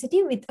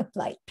electricity with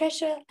applied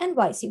pressure and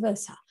vice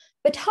versa.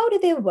 But how do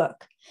they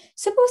work?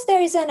 Suppose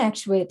there is an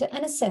actuator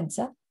and a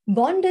sensor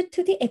bonded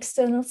to the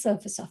external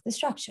surface of the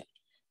structure.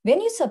 When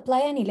you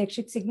supply an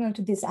electric signal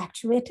to this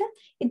actuator,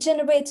 it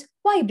generates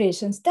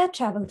vibrations that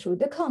travel through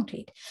the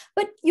concrete,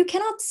 but you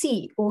cannot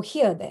see or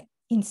hear them.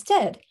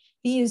 Instead,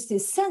 we use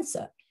this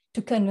sensor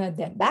to convert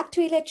them back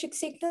to electric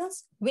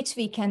signals, which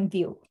we can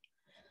view.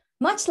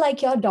 Much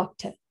like your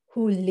doctor,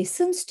 who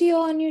listens to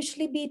your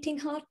unusually beating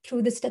heart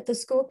through the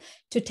stethoscope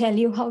to tell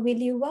you how ill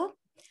you are,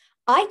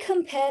 I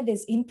compare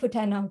these input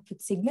and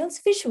output signals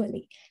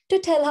visually to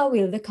tell how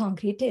ill the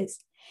concrete is.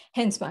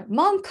 Hence, my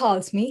mom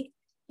calls me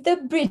the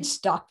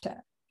bridge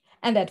doctor.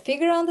 And that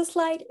figure on the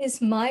slide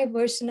is my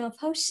version of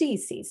how she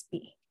sees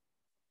me.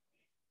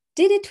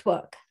 Did it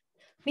work?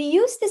 We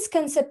use this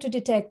concept to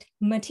detect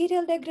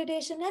material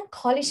degradation and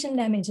collision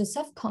damages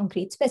of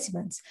concrete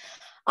specimens.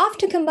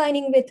 After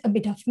combining with a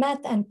bit of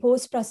math and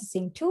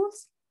post-processing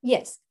tools,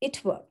 yes,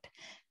 it worked.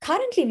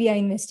 Currently, we are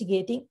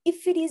investigating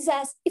if it is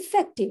as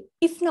effective.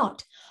 If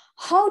not,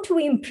 how to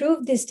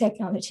improve this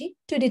technology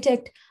to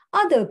detect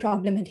other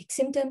problematic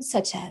symptoms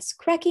such as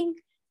cracking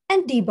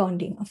and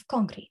debonding of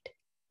concrete.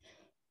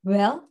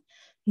 Well,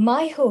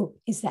 my hope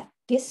is that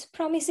this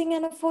promising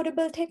and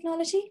affordable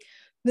technology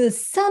will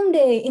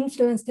someday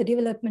influence the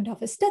development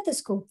of a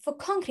stethoscope for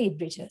concrete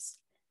bridges.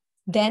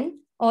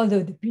 Then,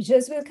 although the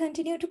bridges will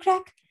continue to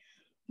crack,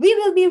 we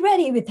will be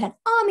ready with an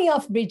army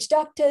of bridge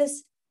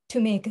doctors to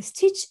make a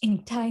stitch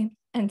in time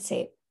and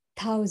save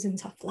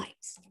thousands of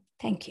lives.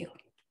 Thank you.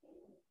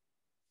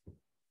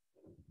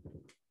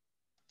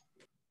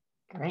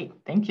 Great,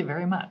 thank you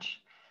very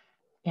much.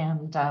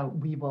 And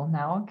we will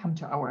now come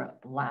to our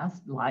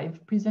last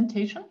live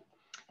presentation.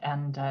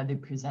 And the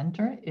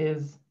presenter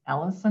is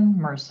Allison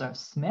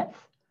Mercer-Smith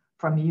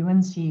from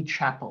UNC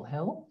Chapel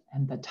Hill.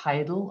 And the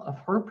title of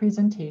her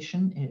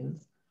presentation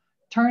is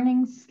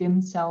Turning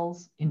Skin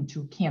Cells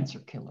into Cancer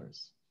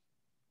Killers.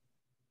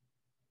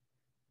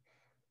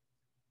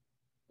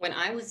 When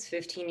I was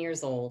 15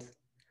 years old,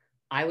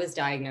 I was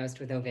diagnosed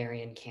with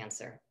ovarian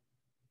cancer.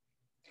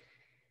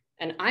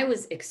 And I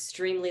was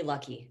extremely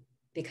lucky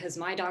because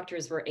my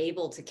doctors were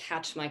able to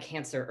catch my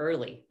cancer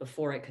early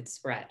before it could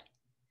spread.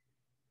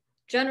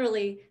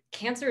 Generally,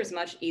 cancer is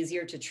much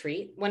easier to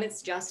treat when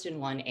it's just in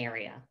one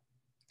area.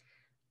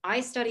 I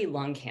study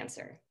lung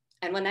cancer,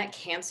 and when that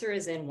cancer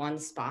is in one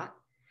spot,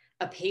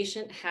 a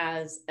patient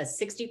has a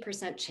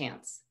 60%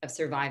 chance of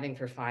surviving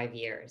for 5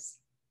 years.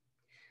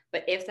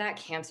 But if that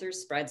cancer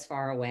spreads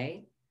far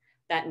away,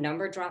 that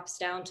number drops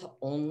down to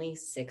only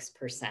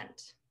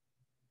 6%.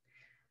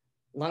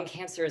 Lung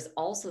cancer is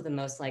also the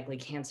most likely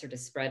cancer to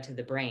spread to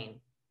the brain.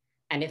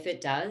 And if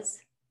it does,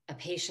 a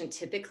patient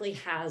typically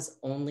has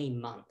only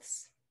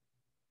months.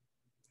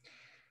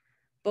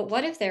 But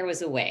what if there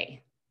was a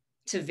way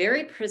to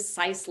very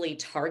precisely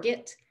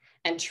target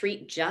and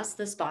treat just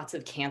the spots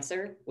of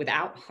cancer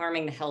without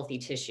harming the healthy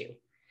tissue?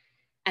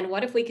 And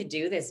what if we could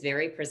do this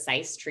very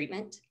precise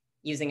treatment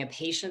using a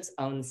patient's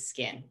own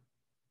skin?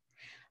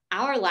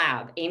 Our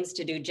lab aims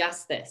to do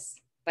just this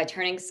by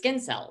turning skin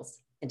cells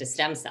into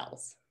stem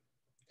cells.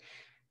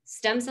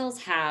 Stem cells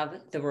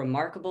have the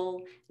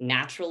remarkable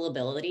natural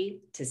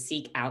ability to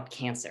seek out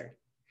cancer.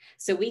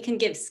 So we can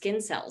give skin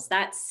cells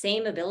that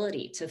same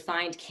ability to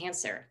find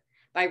cancer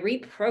by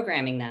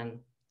reprogramming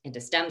them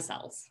into stem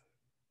cells.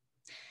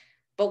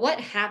 But what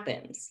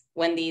happens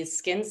when these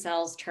skin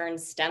cells turned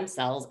stem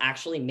cells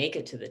actually make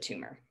it to the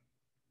tumor?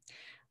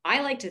 I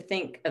like to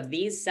think of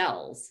these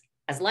cells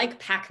as like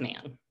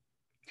Pac-Man.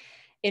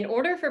 In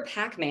order for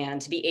Pac-Man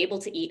to be able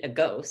to eat a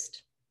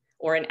ghost,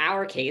 or in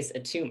our case, a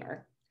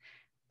tumor,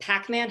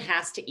 Pac-Man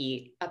has to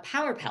eat a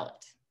power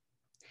pellet.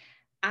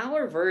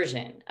 Our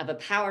version of a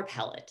power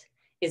pellet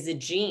is a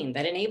gene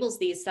that enables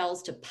these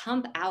cells to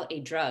pump out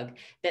a drug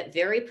that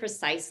very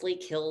precisely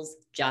kills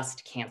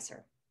just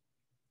cancer.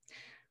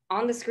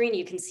 On the screen,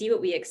 you can see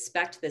what we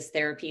expect this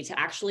therapy to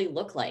actually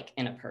look like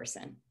in a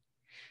person.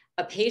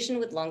 A patient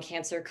with lung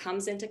cancer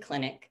comes into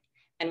clinic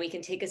and we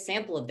can take a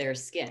sample of their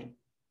skin.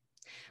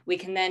 We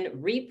can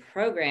then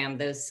reprogram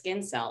those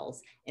skin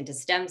cells into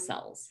stem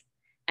cells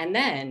And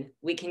then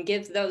we can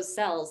give those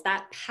cells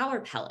that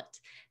power pellet,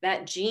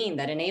 that gene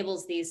that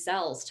enables these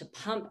cells to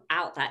pump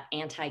out that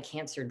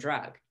anti-cancer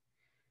drug.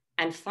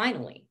 And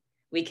finally,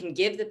 we can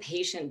give the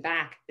patient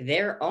back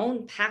their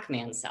own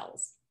Pac-Man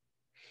cells.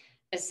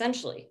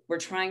 Essentially, we're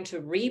trying to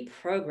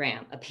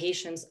reprogram a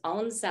patient's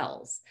own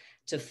cells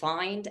to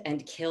find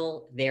and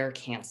kill their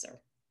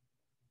cancer.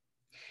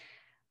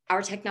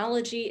 Our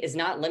technology is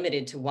not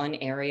limited to one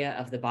area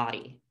of the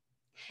body.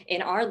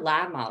 In our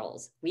lab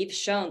models, we've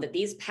shown that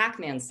these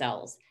Pac-Man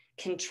cells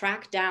can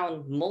track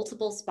down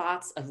multiple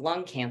spots of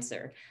lung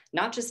cancer,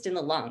 not just in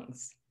the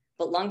lungs,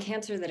 but lung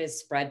cancer that is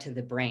spread to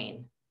the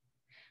brain.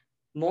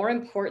 More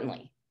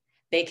importantly,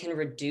 they can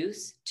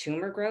reduce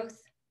tumor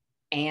growth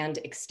and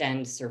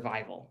extend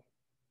survival.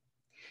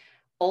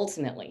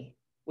 Ultimately,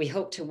 we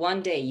hope to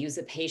one day use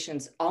a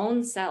patient's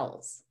own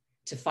cells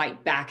to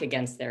fight back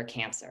against their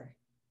cancer.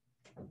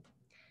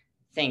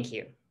 Thank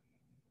you.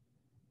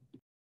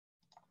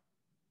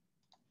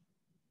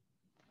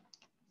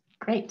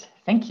 Great,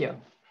 thank you.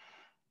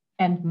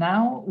 And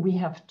now we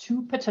have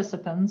two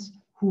participants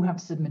who have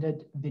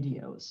submitted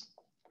videos.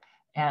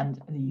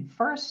 And the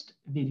first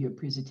video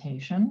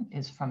presentation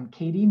is from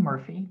Katie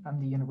Murphy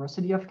from the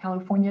University of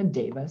California,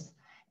 Davis.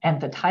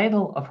 And the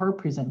title of her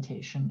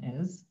presentation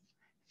is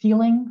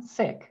Feeling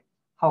Sick,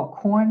 How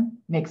Corn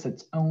Makes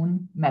Its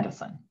Own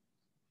Medicine.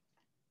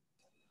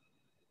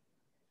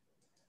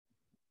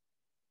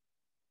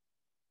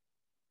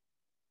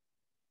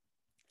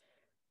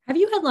 Have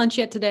you had lunch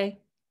yet today?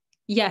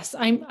 Yes,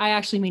 I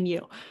actually mean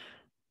you.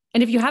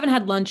 And if you haven't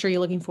had lunch, are you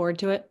looking forward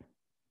to it?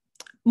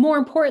 More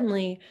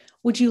importantly,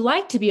 would you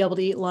like to be able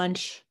to eat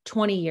lunch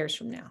 20 years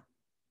from now?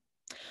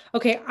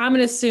 Okay, I'm going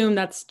to assume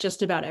that's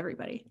just about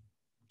everybody.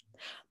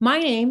 My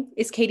name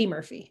is Katie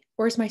Murphy,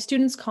 or as my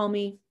students call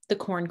me, the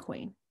Corn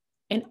Queen,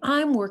 and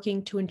I'm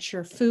working to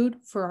ensure food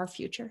for our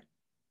future.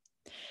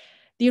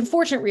 The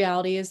unfortunate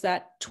reality is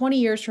that 20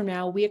 years from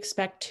now, we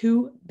expect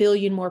 2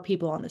 billion more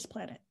people on this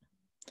planet.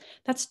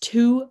 That's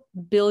 2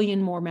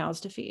 billion more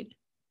mouths to feed.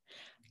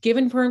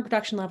 Given current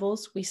production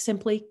levels, we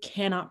simply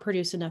cannot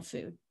produce enough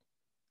food.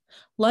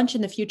 Lunch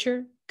in the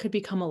future could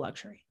become a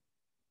luxury.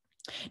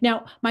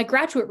 Now, my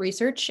graduate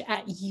research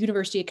at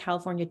University of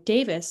California,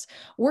 Davis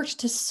worked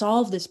to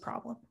solve this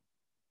problem.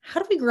 How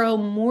do we grow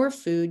more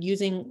food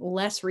using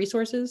less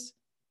resources?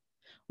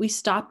 We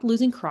stopped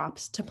losing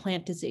crops to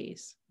plant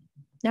disease.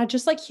 Now,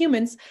 just like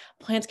humans,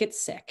 plants get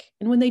sick.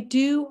 And when they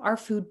do, our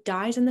food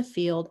dies in the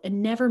field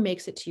and never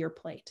makes it to your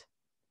plate.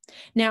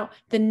 Now,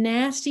 the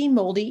nasty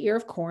moldy ear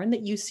of corn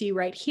that you see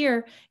right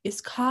here is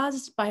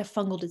caused by a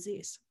fungal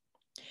disease.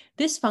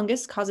 This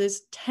fungus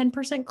causes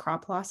 10%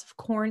 crop loss of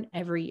corn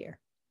every year.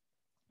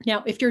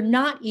 Now, if you're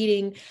not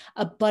eating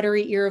a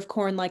buttery ear of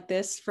corn like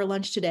this for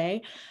lunch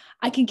today,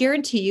 I can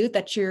guarantee you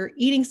that you're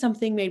eating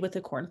something made with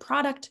a corn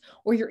product,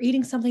 or you're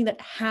eating something that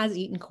has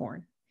eaten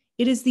corn.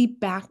 It is the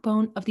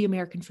backbone of the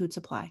American food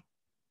supply.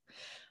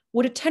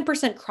 What a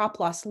 10%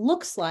 crop loss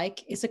looks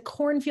like is a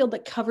cornfield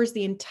that covers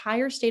the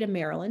entire state of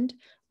Maryland,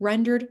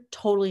 rendered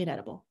totally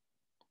inedible.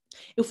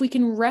 If we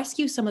can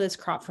rescue some of this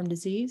crop from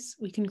disease,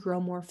 we can grow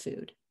more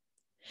food.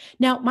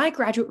 Now, my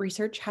graduate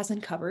research has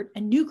uncovered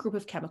a new group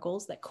of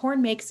chemicals that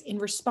corn makes in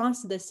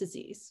response to this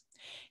disease.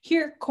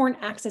 Here, corn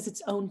acts as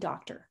its own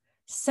doctor,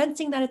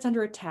 sensing that it's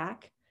under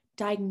attack,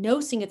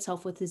 diagnosing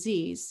itself with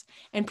disease,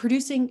 and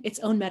producing its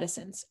own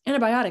medicines,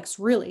 antibiotics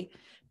really,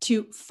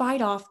 to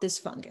fight off this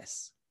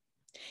fungus.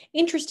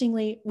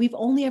 Interestingly, we've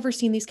only ever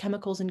seen these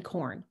chemicals in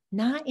corn,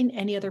 not in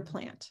any other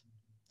plant.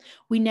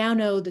 We now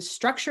know the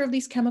structure of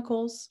these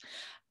chemicals,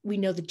 we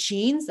know the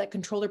genes that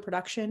control their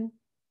production,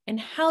 and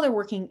how they're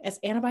working as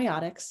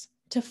antibiotics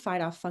to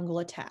fight off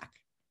fungal attack.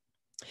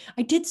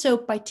 I did so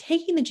by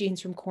taking the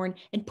genes from corn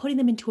and putting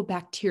them into a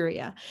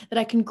bacteria that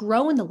I can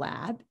grow in the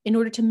lab in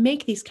order to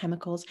make these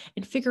chemicals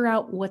and figure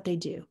out what they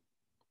do.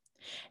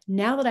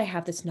 Now that I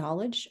have this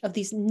knowledge of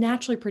these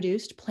naturally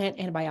produced plant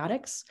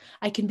antibiotics,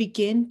 I can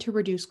begin to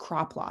reduce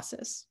crop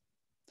losses.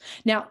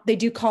 Now, they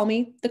do call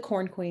me the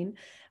Corn Queen,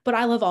 but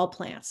I love all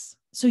plants.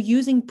 So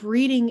using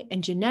breeding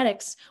and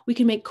genetics, we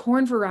can make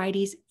corn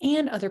varieties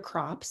and other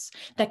crops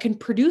that can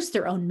produce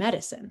their own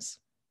medicines.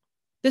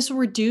 This will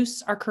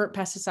reduce our current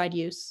pesticide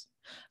use,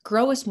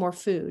 grow us more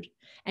food,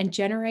 and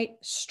generate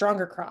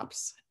stronger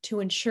crops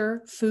to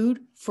ensure food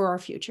for our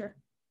future.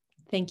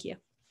 Thank you.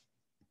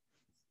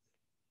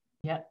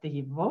 Get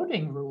the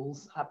voting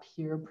rules up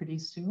here pretty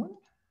soon.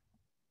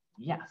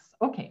 Yes,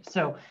 okay,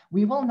 so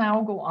we will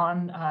now go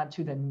on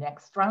to the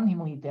next round,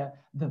 namely the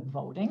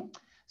voting.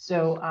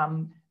 So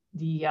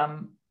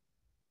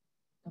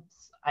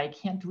I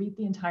can't read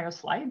the entire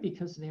slide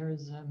because there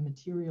is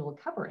material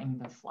covering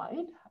the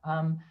slide.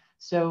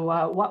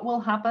 So what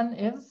will happen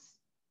is,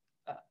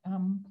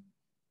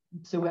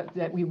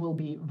 that we will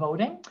be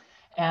voting,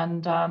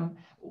 and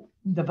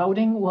the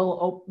voting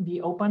will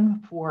be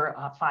open for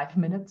 5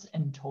 minutes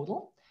in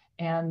total.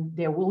 And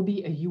there will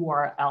be a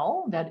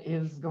URL that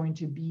is going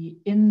to be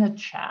in the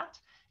chat.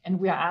 And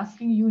we are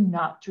asking you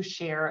not to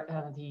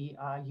share the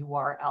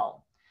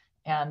URL.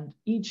 And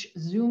each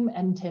Zoom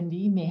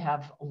attendee may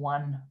have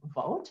one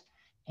vote.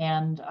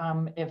 And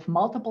if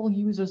multiple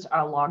users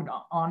are logged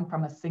on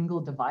from a single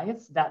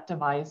device, that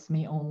device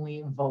may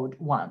only vote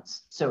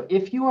once. So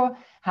if you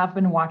have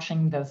been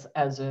watching this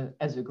as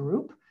a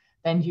group,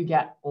 then you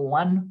get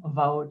one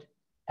vote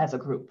as a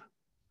group.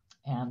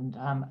 And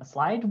a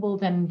slide will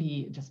then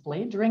be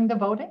displayed during the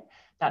voting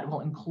that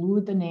will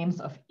include the names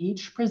of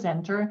each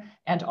presenter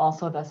and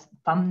also the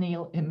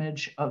thumbnail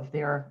image of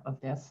their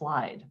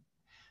slide.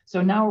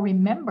 So now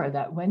remember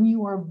that when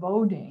you are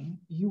voting,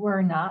 you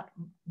are not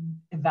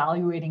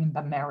evaluating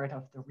the merit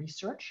of the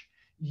research.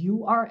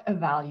 You are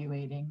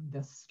evaluating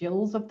the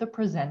skills of the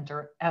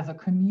presenter as a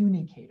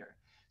communicator.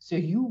 So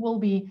you will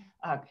be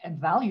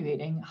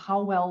evaluating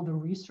how well the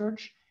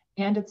research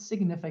and its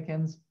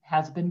significance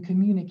has been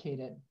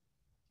communicated,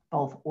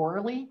 both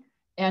orally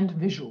and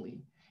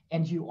visually.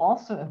 And you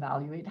also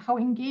evaluate how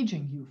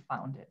engaging you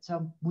found it.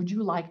 So would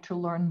you like to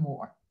learn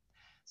more?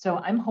 So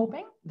I'm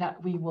hoping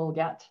that we will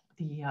get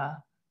the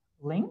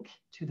link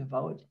to the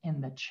vote in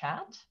the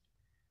chat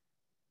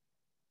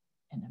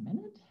in a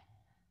minute.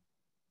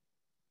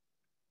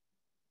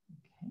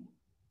 Okay.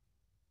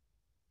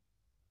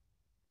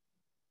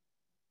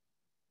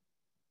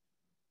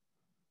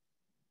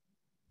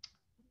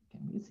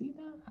 Can we see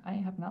that? I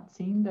have not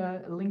seen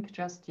the link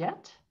just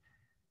yet.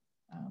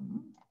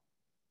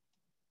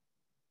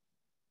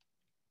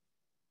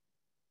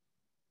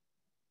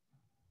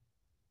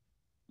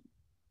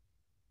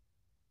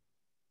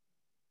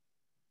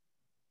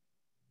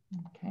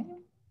 Okay.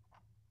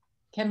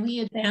 Can we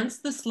advance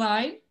the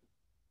slide?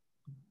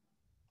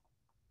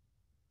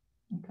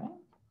 Okay.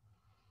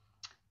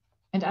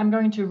 And I'm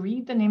going to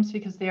read the names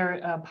because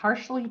they're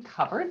partially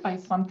covered by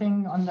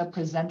something on the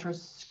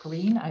presenter's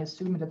screen. I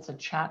assume it's a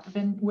chat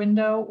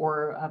window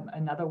or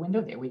another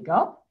window. There we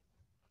go.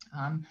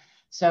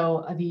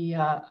 So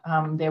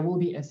there will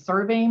be a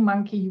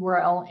SurveyMonkey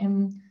URL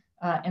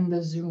in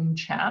the Zoom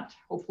chat,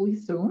 hopefully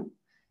soon.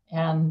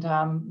 And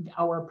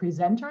our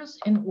presenters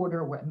in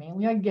order were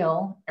Amelia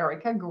Gill,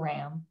 Erica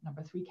Graham,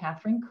 number 3,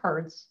 Catherine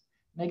Kurtz,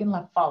 Megan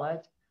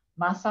LaFollette,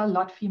 Masa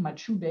Lotfi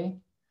Machube,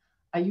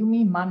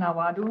 Ayumi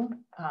Manawadu,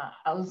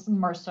 Alison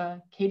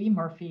Mercer, Katie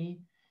Murphy,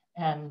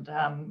 and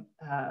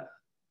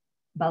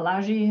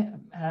Balaji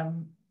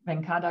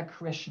Venkata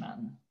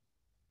Krishnan.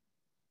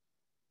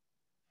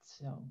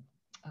 So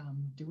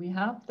do we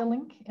have the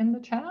link in the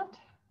chat?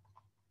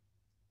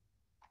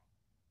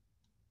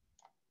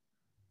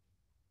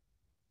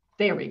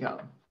 There we go.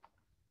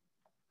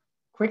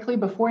 Quickly,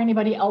 before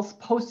anybody else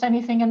posts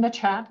anything in the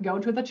chat, go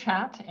to the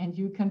chat and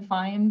you can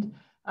find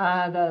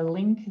the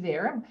link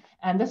there.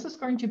 And this is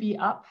going to be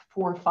up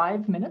for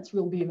 5 minutes.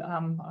 We'll be,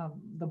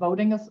 the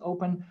voting is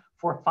open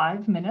for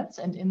 5 minutes.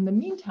 And in the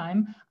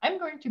meantime, I'm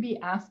going to be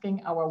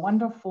asking our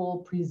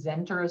wonderful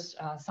presenters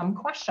some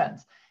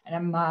questions. And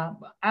I'm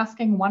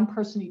asking one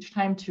person each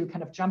time to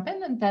kind of jump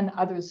in and then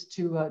others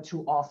to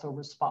also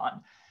respond.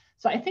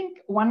 So I think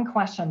one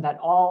question that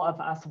all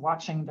of us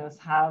watching this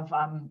have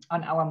on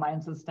our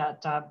minds is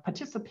that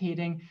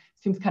participating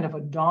seems kind of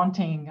a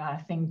daunting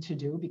thing to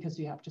do because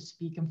you have to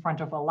speak in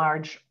front of a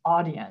large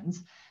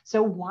audience.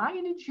 So why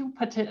did you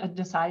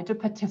decide to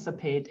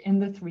participate in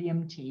the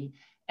 3MT,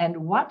 and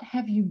what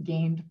have you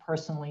gained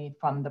personally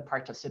from the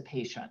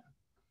participation?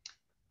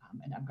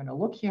 And I'm going to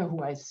look here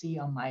who I see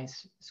on my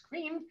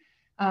screen.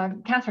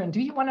 Catherine, do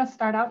you want to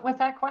start out with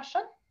that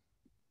question?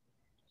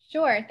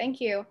 Sure, thank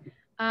you.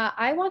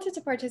 I wanted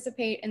to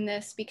participate in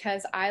this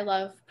because I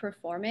love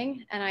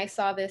performing, and I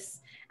saw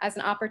this as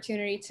an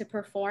opportunity to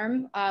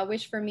perform,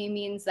 which for me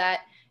means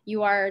that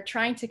you are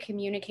trying to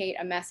communicate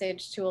a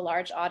message to a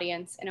large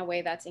audience in a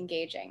way that's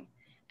engaging.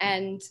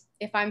 And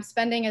if I'm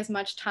spending as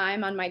much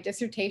time on my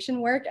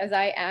dissertation work as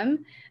I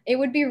am, it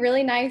would be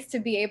really nice to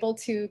be able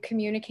to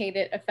communicate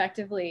it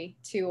effectively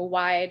to a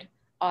wide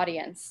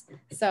audience.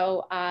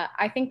 So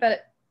I think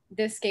that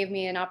this gave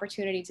me an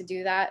opportunity to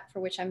do that,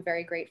 for which I'm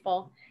very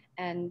grateful.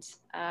 And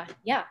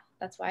yeah,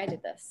 that's why I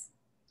did this.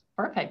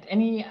 Perfect.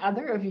 Any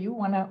other of you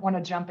want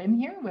to jump in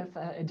here with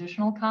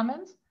additional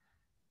comments?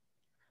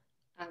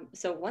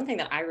 So one thing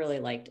that I really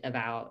liked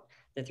about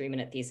the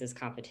 3-minute thesis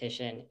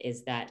competition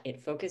is that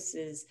it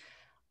focuses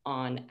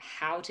on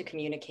how to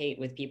communicate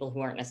with people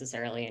who aren't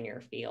necessarily in your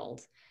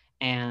field.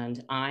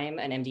 And I'm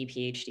an MD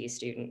PhD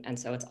student, and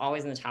so it's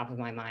always in the top of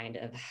my mind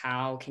of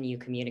how can you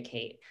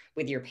communicate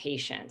with your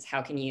patients?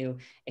 How can you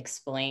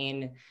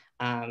explain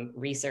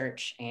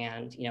research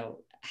and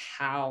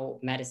how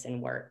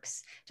medicine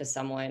works to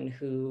someone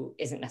who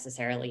isn't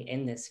necessarily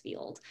in this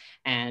field,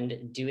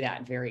 and do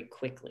that very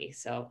quickly.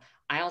 So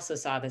I also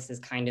saw this as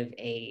kind of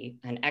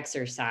an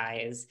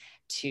exercise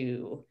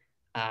to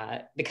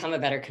become a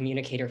better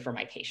communicator for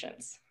my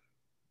patients.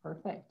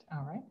 Perfect.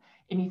 All right.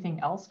 Anything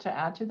else to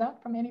add to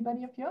that from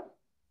anybody of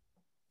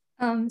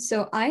you?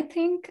 So I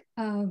think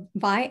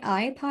why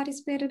I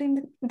participated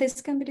in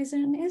this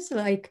competition is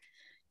like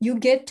you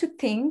get to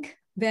think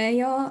where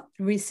your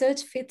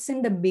research fits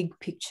in the big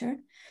picture.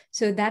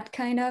 So that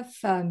kind of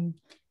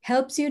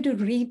helps you to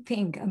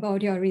rethink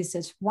about your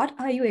research. What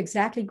are you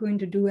exactly going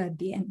to do at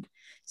the end?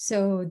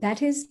 So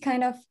that is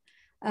kind of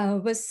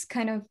was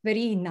kind of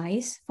very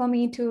nice for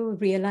me to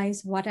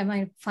realize what am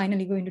I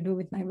finally going to do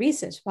with my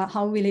research?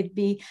 How will it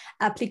be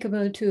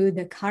applicable to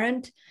the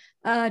current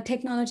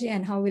technology,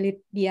 and how will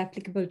it be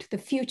applicable to the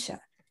future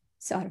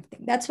sort of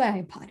thing? That's why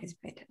I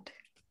participated.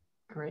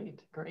 Great,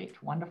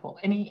 great, wonderful.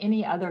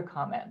 Any other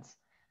comments?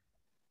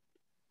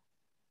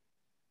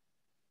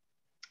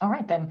 All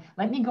right, then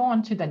let me go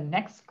on to the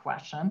next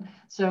question.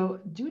 So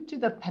due to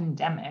the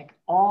pandemic,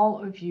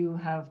 all of you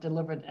have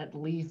delivered at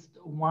least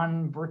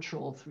one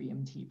virtual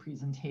 3MT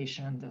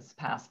presentation this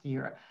past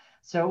year.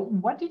 So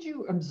what did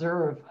you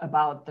observe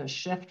about the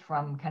shift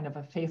from kind of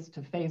a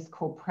face-to-face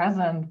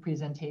co-present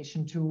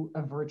presentation to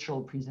a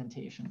virtual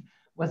presentation?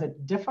 Was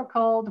it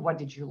difficult? What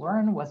did you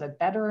learn? Was it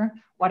better?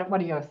 What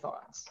are your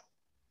thoughts?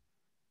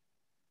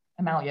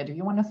 Amalia, do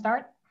you want to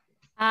start?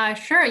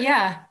 Sure.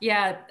 Yeah.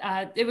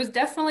 It was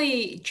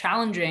definitely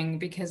challenging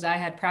because I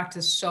had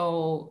practiced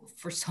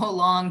for so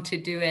long to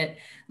do it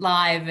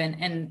live.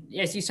 And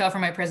as you saw from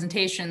my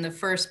presentation, the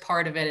first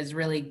part of it is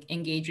really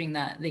engaging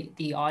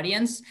the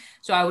audience.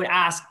 So I would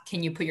ask,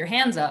 can you put your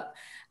hands up?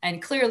 And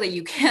clearly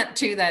you can't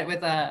do that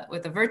with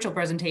a virtual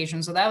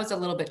presentation. So that was a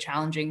little bit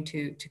challenging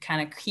to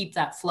kind of keep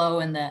that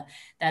flow and that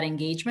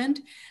engagement.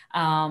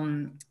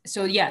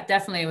 So yeah,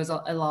 definitely it was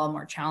a lot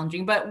more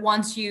challenging. But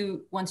once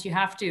you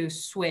have to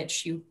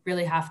switch, you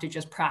really have to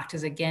just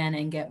practice again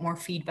and get more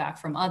feedback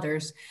from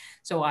others.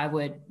 So I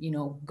would,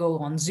 go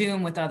on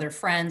Zoom with other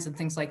friends and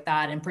things like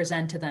that and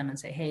present to them and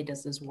say, hey,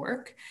 does this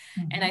work?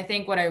 Mm-hmm. And I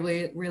think what I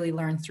really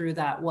learned through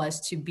that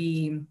was to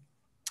be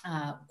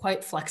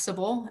quite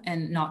flexible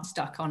and not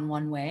stuck on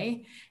one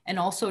way, and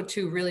also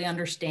to really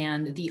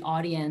understand the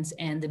audience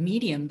and the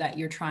medium that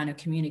you're trying to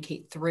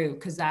communicate through,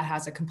 because that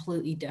has a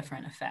completely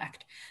different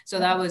effect. So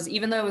that was,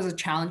 even though it was a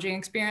challenging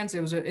experience,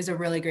 it was a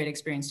really great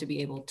experience to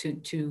be able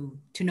to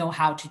know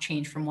how to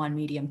change from one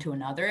medium to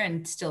another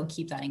and still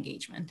keep that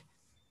engagement.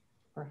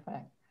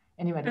 Perfect.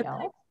 Anybody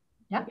else?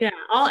 Yeah,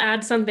 I'll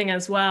add something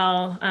as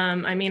well.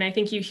 I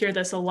think you hear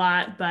this a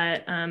lot,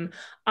 but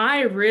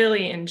I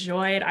really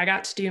I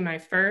got to do my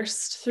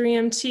first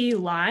 3MT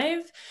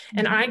live,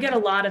 and I get a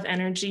lot of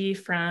energy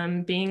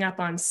from being up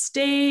on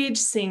stage,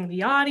 seeing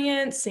the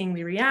audience, seeing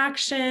the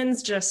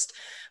reactions, just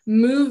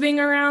moving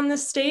around the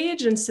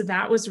stage. And so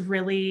that was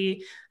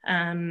really,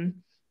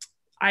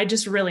 I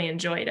just really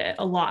enjoyed it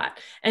a lot.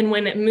 And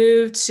when it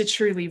moved to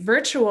truly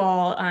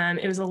virtual,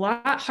 it was a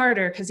lot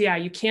harder because,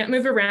 you can't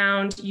move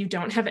around. You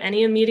don't have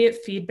any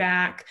immediate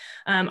feedback.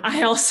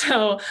 I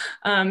also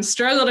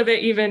struggled a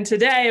bit even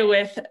today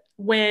with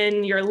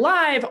when you're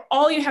live,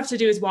 all you have to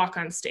do is walk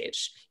on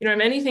stage. You don't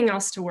have anything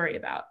else to worry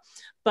about.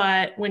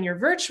 But when you're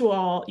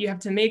virtual, you have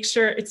to make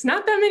sure it's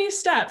not that many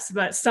steps,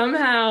 but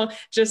somehow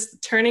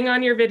just turning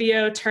on your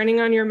video,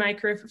 turning on your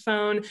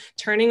microphone,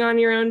 turning on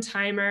your own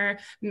timer,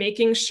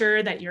 making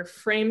sure that you're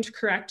framed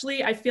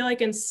correctly. I feel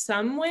like in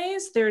some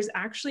ways, there's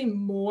actually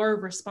more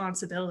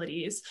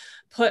responsibilities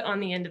put on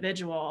the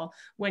individual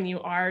when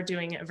you are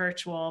doing it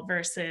virtual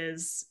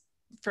versus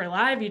for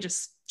live, you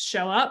just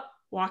show up,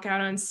 walk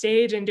out on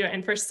stage and do it.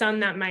 And for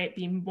some, that might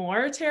be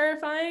more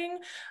terrifying.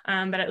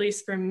 But at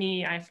least for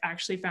me, I've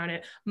actually found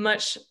it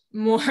much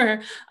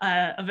more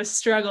of a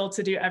struggle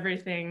to do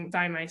everything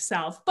by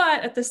myself.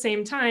 But at the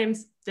same time,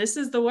 this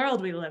is the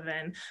world we live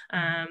in.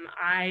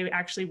 I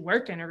actually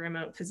work in a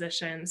remote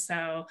position.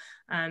 So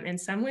in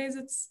some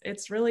ways,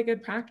 it's really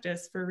good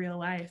practice for real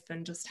life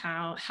and just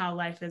how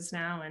life is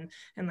now.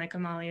 And like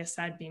Amalia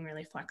said, being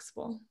really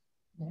flexible.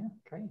 Yeah,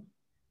 great.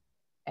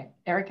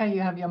 Erica,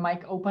 you have your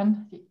mic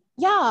open.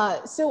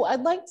 Yeah, so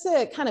I'd like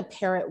to kind of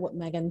parrot what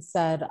Megan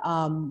said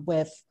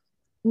with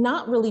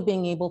not really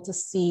being able to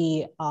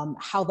see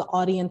how the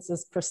audience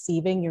is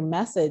perceiving your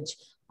message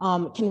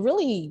can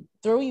really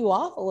throw you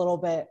off a little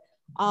bit.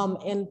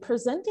 And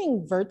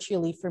presenting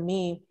virtually for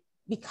me,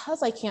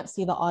 because I can't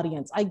see the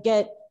audience, I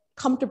get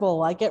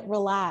comfortable, I get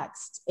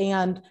relaxed,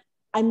 and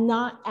I'm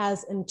not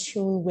as in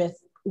tune with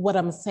what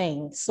I'm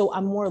saying. So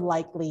I'm more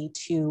likely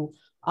to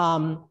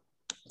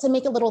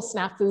make a little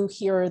snafu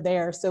here or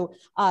there. So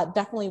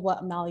definitely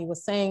what Amalia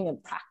was saying,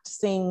 and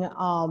practicing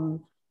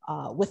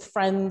with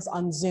friends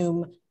on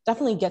Zoom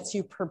definitely gets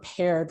you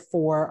prepared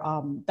for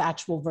the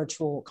actual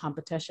virtual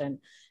competition.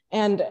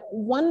 And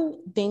one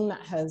thing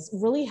that has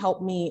really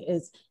helped me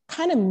is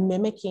kind of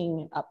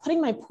mimicking,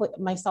 putting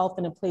myself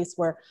in a place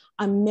where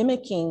I'm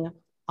mimicking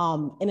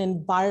an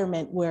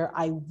environment where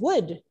I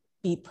would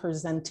be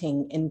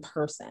presenting in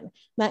person.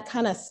 That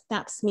kind of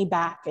snaps me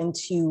back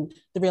into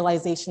the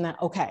realization that,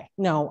 okay,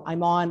 no,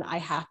 I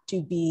have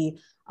to be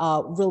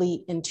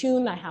really in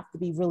tune. I have to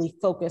be really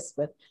focused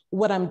with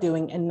what I'm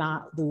doing and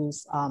not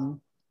lose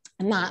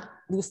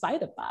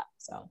sight of that,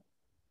 so.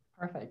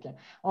 Perfect.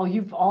 Well,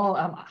 you've all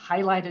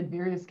highlighted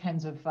various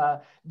kinds of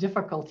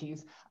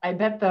difficulties. I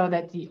bet, though,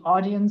 that the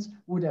audience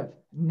would have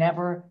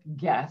never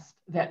guessed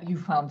that you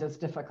found this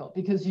difficult,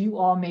 because you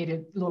all made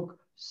it look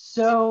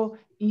so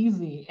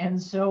easy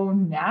and so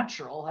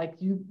natural. Like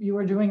you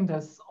were doing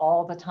this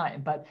all the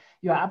time. But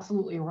you're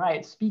absolutely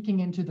right. Speaking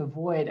into the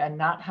void and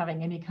not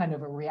having any kind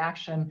of a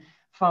reaction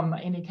from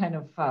any kind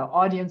of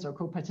audience or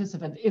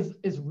co-participant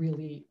is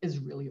really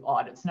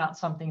odd. It's not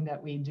something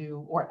that we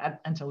do, or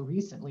until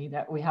recently,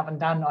 that we haven't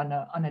done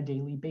on a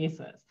daily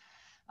basis.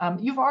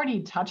 You've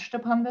already touched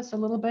upon this a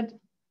little bit,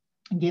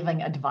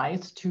 giving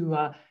advice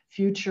to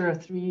future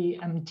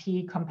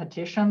 3MT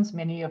competitions.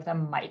 Many of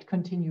them might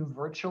continue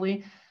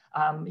virtually.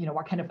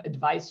 What kind of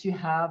advice you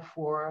have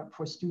for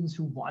students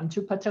who want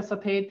to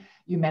participate.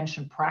 You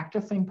mentioned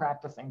practicing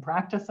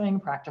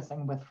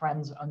with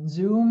friends on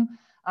Zoom.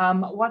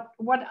 What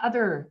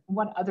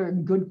other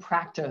good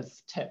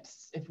practice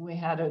tips, if we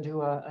had to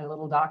do a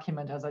little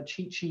document as a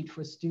cheat sheet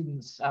for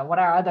students, what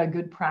are other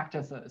good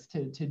practices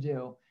to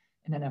do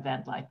in an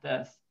event like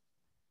this?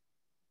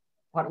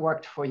 What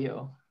worked for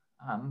you?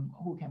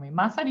 Who can we?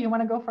 Masa, do you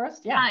want to go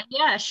first? Yeah.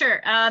 Yeah,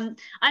 sure.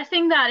 I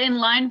think that in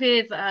line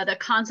with the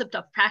concept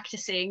of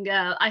practicing,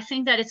 I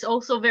think that it's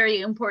also very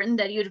important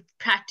that you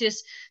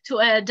practice to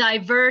a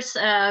diverse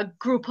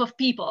group of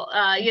people.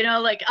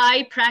 Like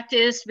I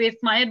practice with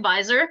my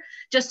advisor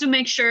just to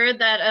make sure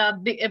that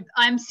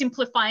I'm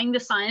simplifying the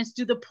science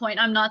to the point.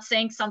 I'm not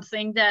saying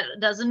something that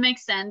doesn't make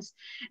sense.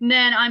 And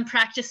then I'm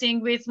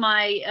practicing with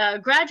my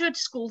graduate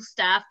school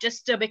staff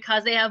just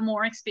because they have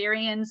more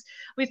experience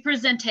with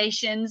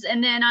presentations.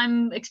 And then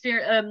I'm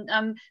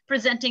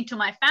presenting to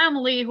my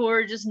family who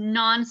are just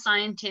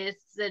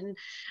non-scientists, and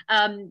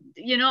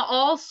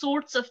all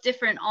sorts of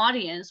different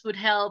audience would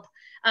help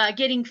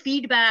getting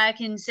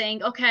feedback and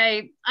saying,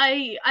 okay,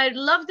 I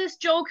love this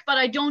joke, but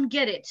I don't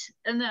get it.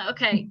 And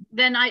okay,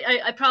 then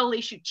I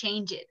probably should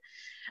change it.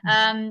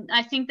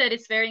 I think that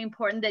it's very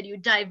important that you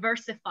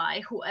diversify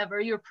whoever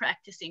you're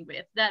practicing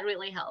with. That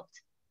really helped.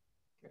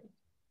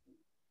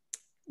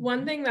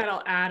 One thing that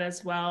I'll add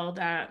as well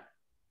that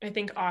I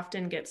think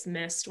often gets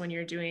missed when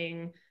you're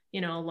doing,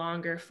 a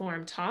longer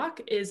form talk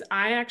is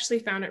I actually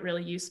found it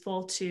really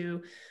useful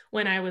to,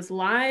 when I was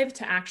live,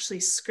 to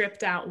actually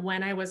script out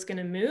when I was going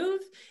to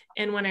move,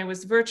 and when I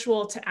was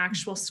virtual to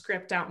actual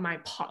script out my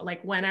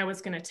like when I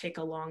was going to take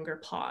a longer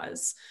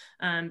pause,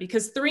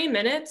 because 3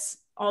 minutes,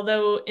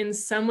 although in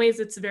some ways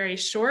it's very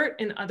short,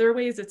 in other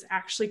ways it's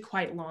actually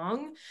quite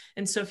long.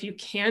 And so if you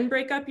can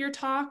break up your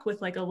talk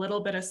with like a little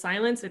bit of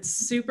silence, it's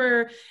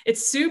super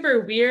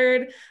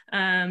weird.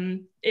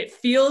 It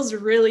feels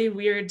really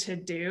weird to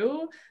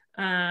do.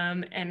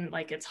 And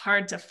like, it's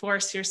hard to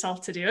force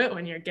yourself to do it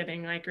when you're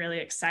getting like really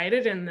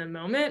excited in the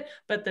moment.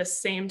 But at the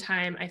same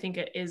time, I think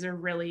it is a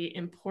really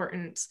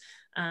important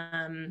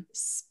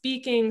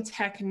speaking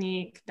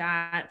technique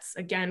that's,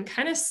 again,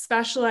 kind of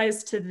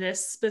specialized to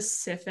this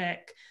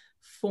specific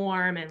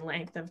form and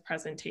length of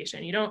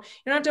presentation. You don't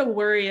have to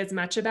worry as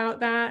much about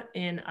that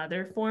in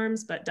other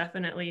forms, but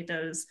definitely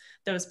those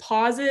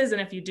pauses.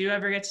 And if you do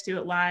ever get to do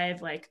it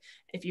live, like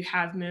if you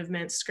have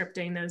movements,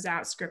 scripting those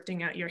out,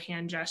 scripting out your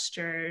hand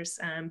gestures,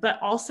 but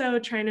also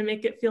trying to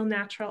make it feel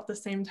natural at the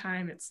same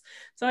time. It's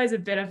always a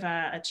bit of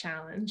a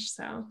challenge.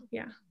 So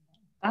yeah.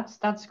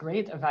 That's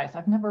great advice.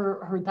 I've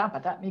never heard that,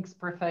 but that makes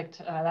perfect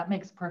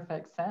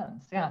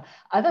sense. Yeah.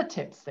 Other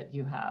tips that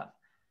you have?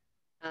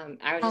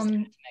 I was just to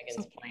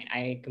Megan's point.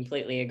 I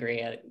completely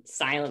agree.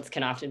 Silence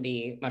can often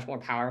be much more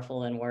powerful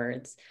than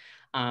words.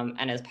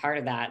 And as part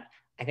of that,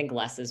 I think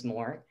less is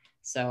more.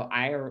 So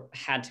I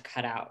had to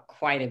cut out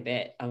quite a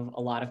bit of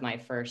a lot of my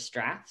first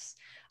drafts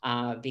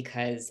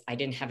because I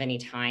didn't have any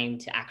time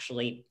to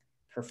actually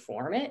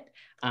perform it.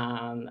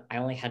 I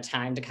only had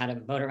time to kind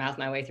of motor mouth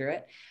my way through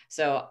it.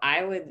 So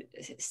I would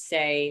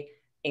say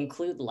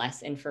include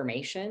less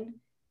information,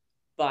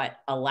 but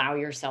allow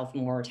yourself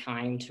more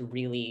time to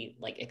really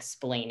like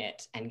explain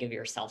it and give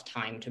yourself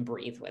time to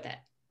breathe with it.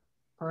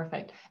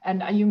 Perfect.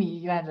 And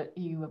Ayumi,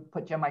 you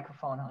put your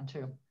microphone on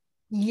too.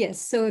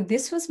 Yes, so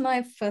this was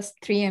my first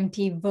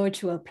 3MT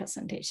virtual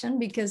presentation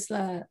because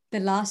the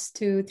last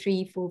 2,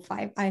 3, 4,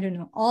 5, I don't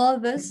know, all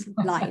was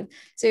live.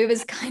 So it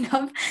was kind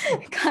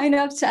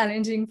of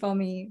challenging for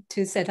me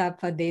to set up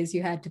for days.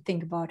 You had to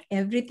think about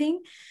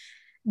everything.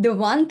 The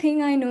one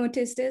thing I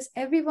noticed is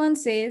everyone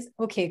says,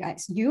 okay,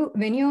 guys,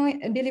 when you're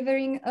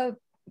delivering a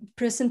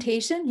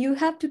presentation, you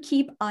have to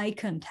keep eye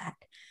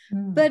contact.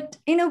 But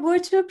in a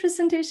virtual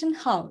presentation,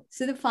 how?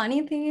 So the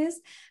funny thing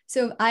is,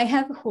 so I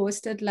have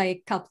hosted like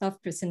a couple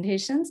of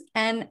presentations,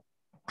 and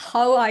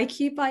how I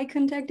keep eye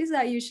contact is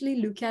I usually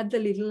look at the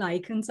little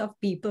icons of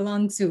people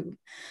on Zoom,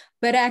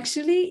 but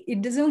actually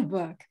it doesn't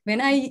work.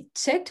 When I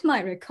checked my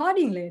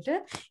recording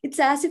later, it's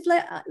as if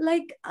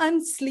like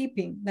I'm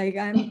sleeping, like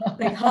I'm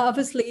like half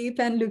asleep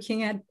and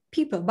looking at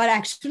people, but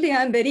actually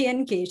I'm very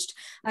engaged.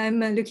 I'm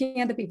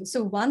looking at the people.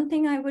 So one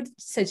thing I would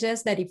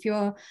suggest that if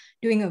you're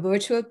doing a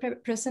virtual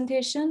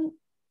presentation,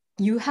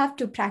 you have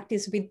to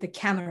practice with the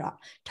camera,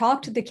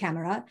 talk to the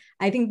camera.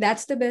 I think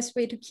that's the best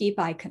way to keep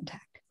eye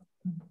contact.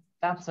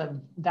 That's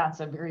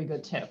a very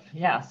good tip.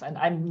 Yes, and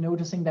I'm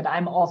noticing that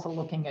I'm also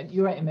looking at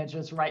your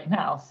images right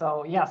now.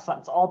 So yes,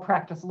 that's all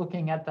practice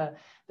looking at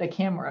the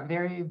camera.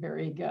 Very,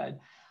 very good.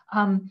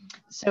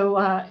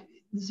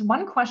 There's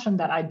one question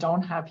that I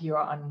don't have here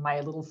on my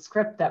little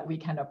script that we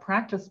kind of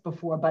practiced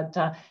before, but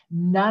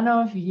none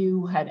of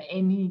you had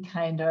any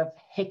kind of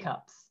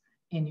hiccups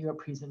in your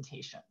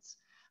presentations.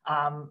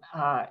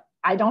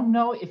 I don't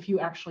know if you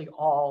actually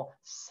all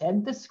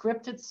said the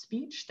scripted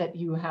speech that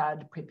you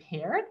had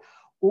prepared,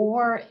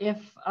 or if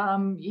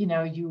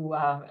you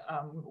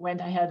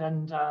went ahead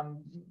and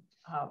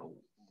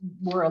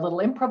were a little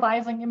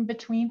improvising in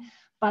between.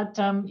 But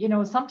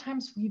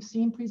sometimes we've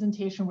seen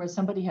presentation where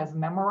somebody has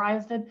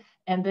memorized it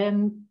and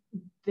then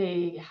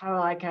they have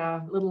like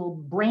a little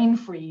brain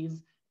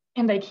freeze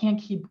and they can't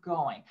keep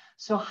going.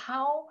 So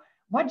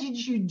what did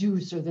you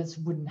do so this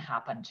wouldn't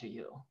happen to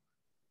you?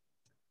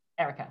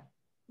 Erica.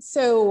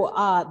 So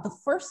the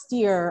first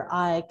year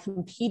I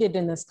competed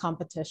in this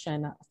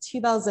competition,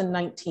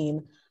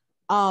 2019,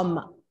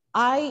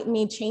 I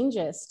made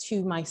changes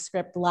to my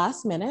script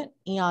last minute,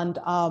 and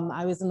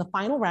I was in the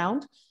final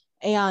round,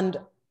 and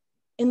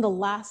in the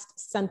last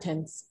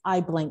sentence, I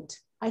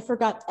blinked. I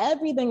forgot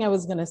everything I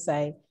was gonna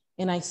say,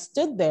 and I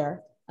stood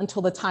there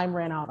until the time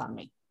ran out on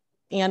me,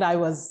 and I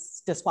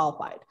was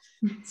disqualified.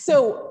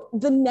 So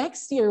the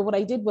next year, what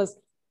I did was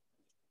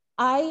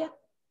I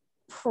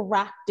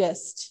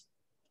practiced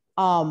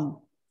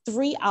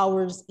 3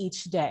 hours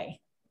each day,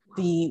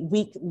 the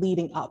week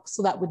leading up,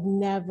 so that would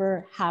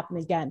never happen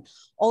again.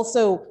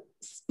 Also,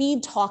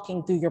 speed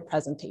talking through your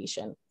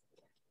presentation.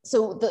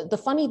 So the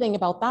funny thing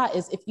about that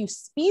is if you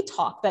speed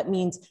talk, that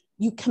means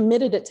you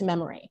committed it to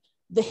memory.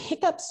 The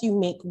hiccups you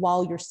make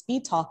while you're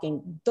speed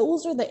talking,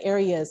 those are the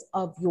areas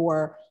of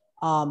your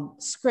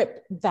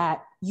script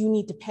that you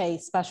need to pay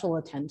special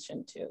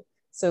attention to.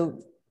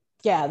 So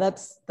yeah,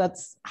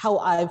 that's how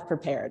I've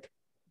prepared.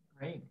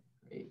 Great.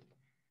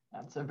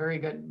 That's a very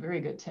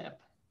good tip.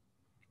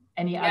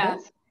 Any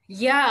others?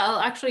 Yeah, I'll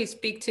actually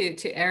speak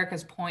to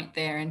Erica's point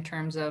there in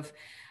terms of,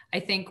 I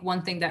think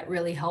one thing that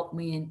really helped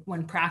me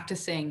when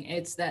practicing,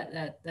 it's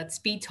that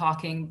speed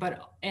talking,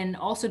 and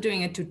also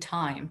doing it to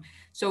time.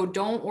 So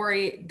don't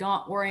worry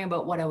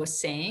about what I was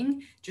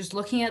saying, just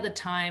looking at the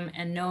time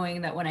and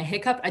knowing that when I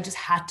hiccup, I just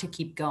had to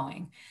keep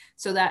going.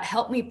 So that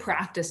helped me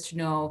practice to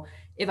know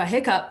if I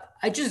hiccup,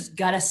 I just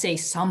gotta say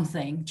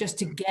something just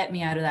to get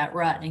me out of that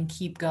rut and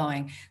keep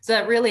going. So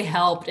that really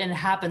helped, and it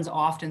happens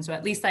often. So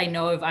at least I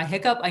know if I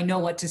hiccup, I know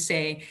what to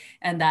say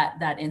in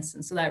that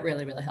instance. So that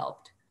really, really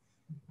helped.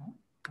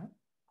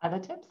 Other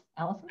tips,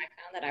 Allison? I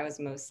found that I was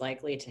most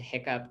likely to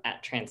hiccup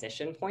at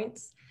transition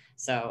points.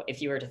 So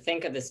if you were to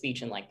think of the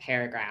speech in like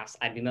paragraphs,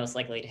 I'd be most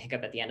likely to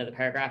hiccup at the end of the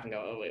paragraph and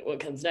go, oh wait, what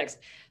comes next?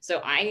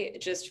 So I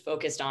just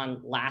focused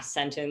on last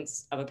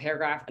sentence of a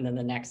paragraph and then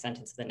the next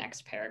sentence of the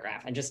next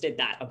paragraph, and just did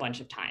that a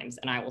bunch of times.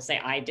 And I will say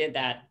I did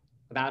that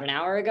about an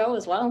hour ago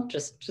as well,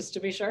 just to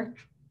be sure.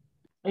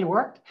 It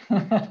worked.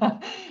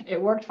 It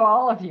worked for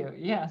all of you.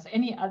 Yes.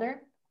 Any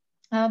other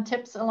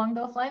tips along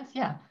those lines?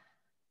 Yeah.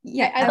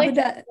 Yeah, I'd like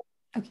to.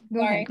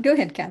 Okay, go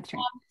ahead,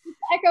 Catherine. To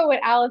echo what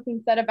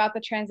Allison said about the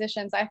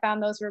transitions, I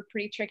found those were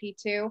pretty tricky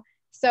too.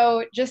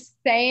 So just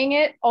saying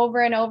it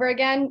over and over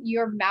again,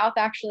 your mouth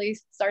actually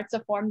starts to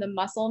form the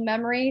muscle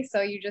memory.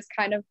 So you just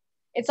kind of,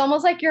 it's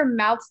almost like your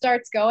mouth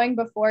starts going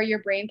before your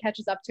brain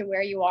catches up to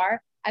where you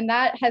are. And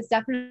that has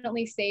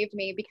definitely saved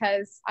me,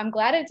 because I'm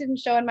glad it didn't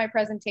show in my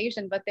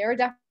presentation, but there were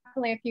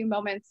definitely a few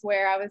moments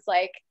where I was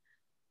like,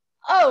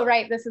 oh,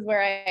 right, this is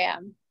where I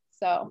am.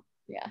 So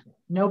yeah.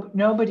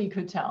 Nobody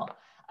could tell.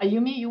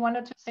 Ayumi, you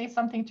wanted to say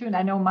something too, and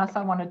I know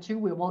Masa wanted to.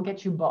 We will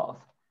get you both.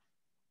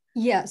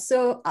 Yeah,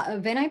 so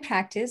when I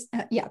practice,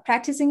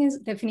 practicing is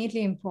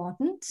definitely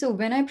important. So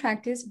when I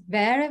practice,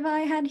 wherever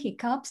I had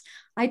hiccups,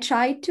 I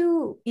try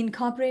to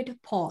incorporate a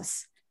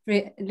pause,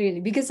 really,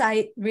 because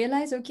I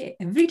realize, okay,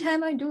 every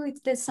time I do it,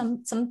 there's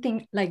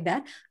something like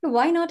that. So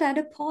why not add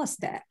a pause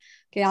there?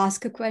 Okay,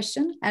 ask a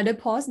question, add a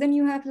pause, then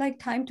you have like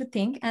time to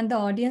think and the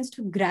audience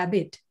to grab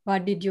it.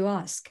 What did you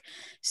ask?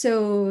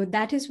 So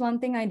that is one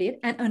thing I did.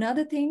 And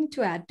another thing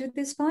to add to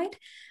this point,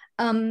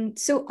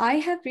 so I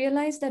have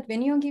realized that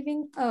when you're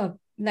giving a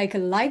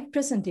live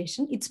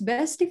presentation, it's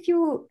best if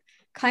you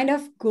kind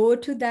of go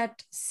to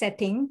that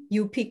setting,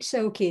 you picture,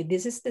 okay,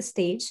 this is the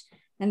stage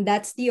and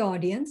that's the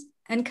audience,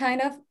 and kind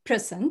of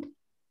present,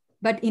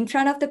 but in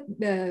front of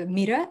the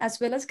mirror, as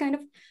well as kind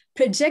of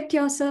project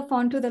yourself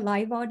onto the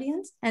live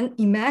audience and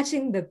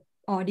imagine the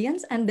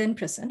audience and then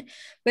present.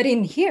 But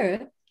in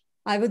here,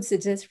 I would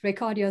suggest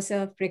record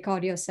yourself,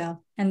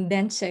 and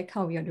then check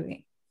how you're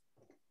doing.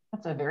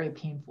 That's a very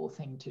painful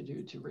thing to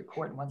do, to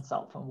record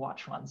oneself and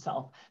watch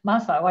oneself.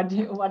 Masa,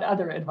 what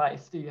other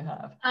advice do you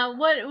have?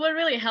 What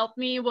really helped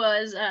me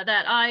was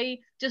that I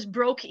just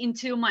broke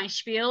into my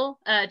spiel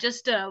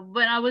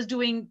when I was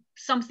doing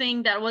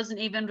something that wasn't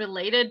even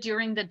related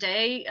during the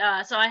day.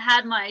 So I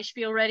had my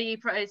spiel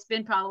ready. It's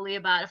been probably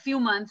about a few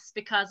months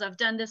because I've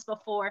done this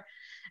before.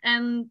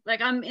 And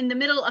like I'm in the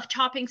middle of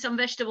chopping some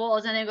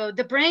vegetables and I go,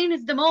 the brain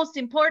is the most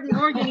important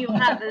organ you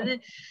have. And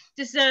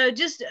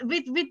just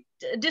with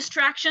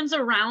distractions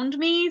around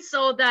me,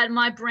 so that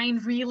my brain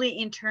really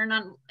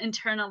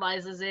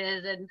internalizes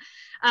it.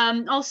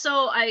 And also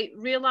I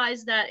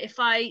realized that if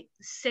I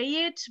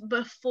say it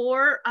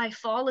before I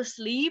fall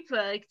asleep,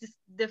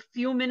 the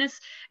few minutes,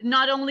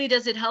 not only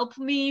does it help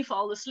me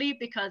fall asleep,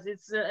 because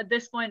it's at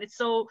this point it's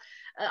so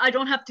I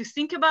don't have to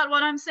think about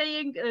what I'm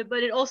saying,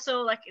 but it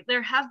also, like,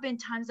 there have been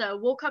times that I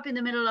woke up in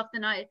the middle of the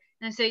night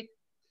and I say,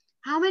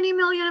 how many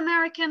million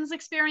Americans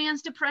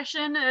experience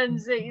depression? And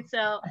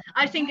so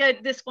I think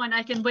at this point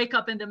I can wake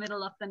up in the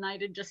middle of the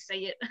night and just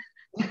say it.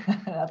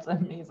 That's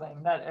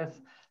amazing. That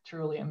is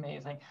truly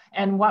amazing.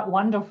 And what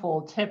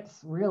wonderful tips,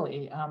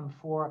 really,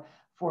 for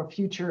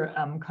future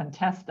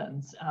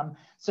contestants.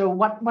 So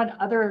what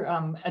other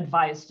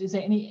advice, is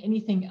there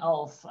anything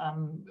else,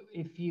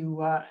 if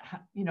you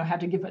had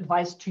to give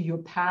advice to your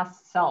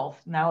past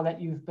self now that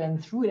you've been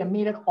through it and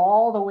made it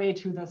all the way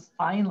to this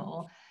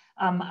final?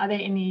 Are there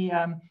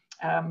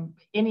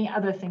any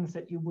other things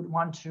that you would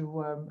want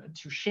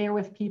to share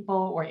with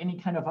people, or any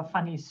kind of a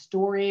funny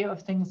story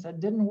of things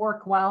that didn't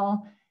work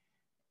well?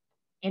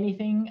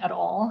 Anything at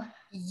all?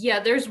 Yeah,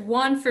 there's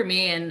one for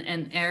me,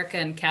 and Erica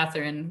and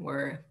Catherine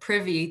were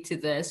privy to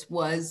this,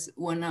 was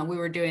when we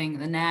were doing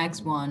the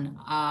NAGS one.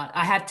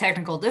 I had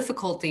technical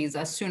difficulties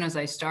as soon as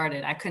I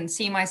started. I couldn't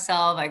see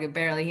myself. I could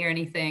barely hear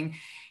anything.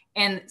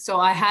 And so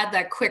I had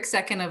that quick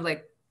second of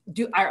like,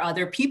 are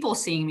other people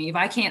seeing me? If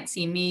I can't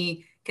see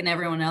me, can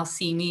everyone else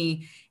see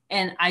me?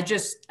 And I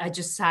just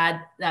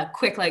had that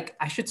quick, like,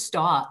 I should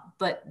stop,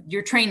 but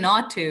you're trained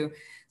not to.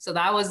 So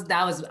that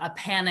was a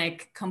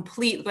panic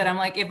complete. But I'm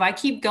like, if I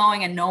keep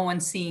going and no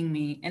one's seeing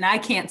me and I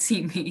can't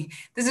see me,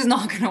 this is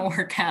not going to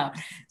work out.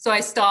 So I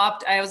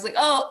stopped. I was like,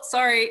 oh,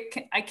 sorry,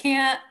 I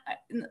can't,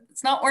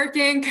 it's not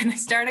working. Can I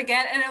start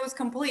again? And it was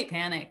complete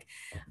panic.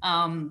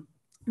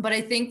 But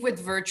I think with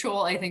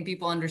virtual, I think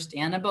people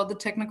understand about the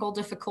technical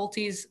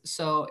difficulties.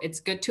 So it's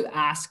good to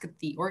ask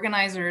the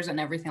organizers and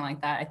everything like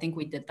that. I think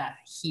we did that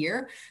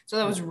here. So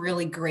that was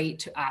really great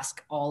to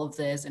ask all of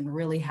this and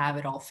really have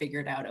it all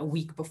figured out a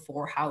week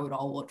before how it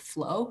all would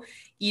flow.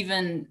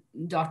 Even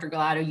Dr.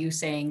 Golato, you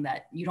saying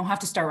that you don't have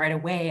to start right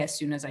away as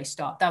soon as I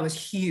stop. That was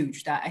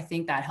huge. I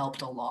think that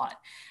helped a lot.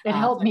 It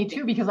helped me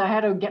too, because I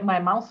had to get my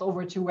mouse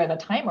over to where the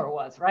timer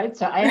was, right?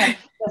 So I had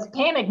this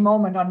panic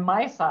moment on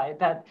my side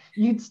that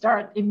you'd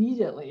start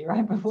immediately,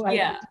 right? Before I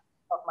could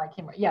off my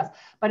camera. Yes,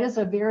 but it's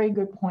a very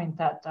good point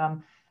that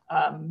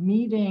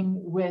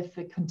meeting with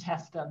the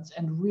contestants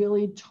and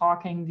really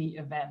talking the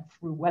event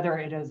through, whether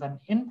it is an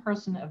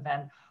in-person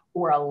event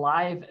or a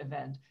live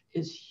event,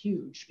 is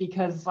huge,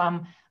 because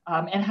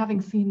and having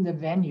seen the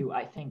venue,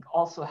 I think,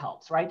 also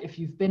helps, right? If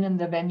you've been in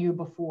the venue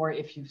before,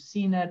 if you've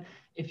seen it,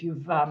 if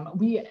you've,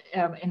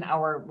 in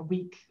our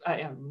week,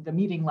 the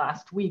meeting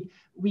last week,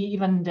 we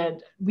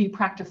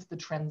practiced the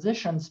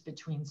transitions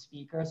between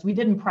speakers. We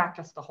didn't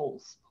practice the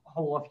whole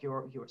of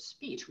your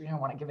speech. We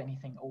didn't want to give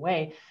anything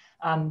away,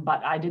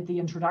 but I did the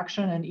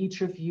introduction and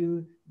each of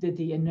you did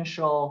the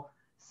initial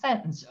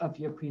sentence of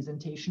your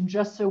presentation,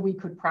 just so we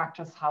could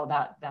practice how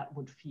that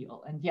would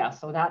feel. And yeah,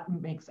 so that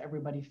makes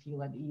everybody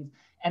feel at ease.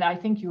 And I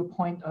think your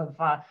point of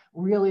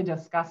really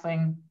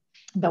discussing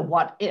the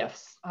what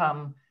ifs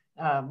are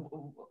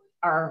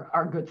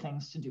good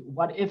things to do.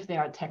 What if there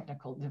are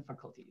technical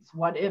difficulties?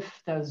 What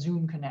if the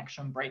Zoom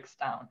connection breaks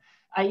down?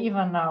 I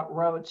even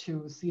wrote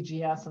to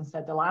CGS and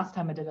said, the last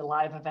time I did a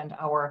live event,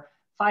 our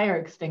fire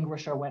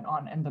extinguisher went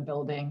on in the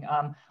building.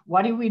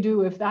 What do we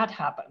do if that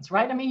happens,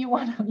 right? I mean, you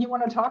want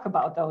to talk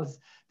about those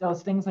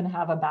things and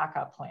have a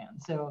backup plan.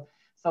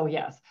 So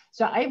yes.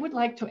 So I would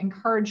like to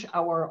encourage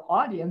our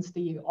audience,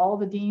 all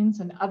the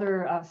deans and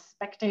other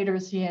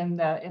spectators here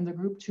in the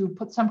group, to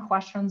put some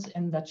questions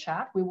in the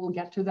chat. We will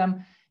get to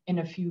them in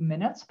a few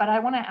minutes, but I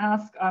want to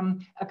ask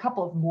a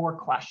couple of more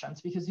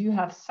questions, because you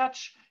have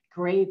such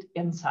great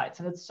insights.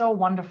 And it's so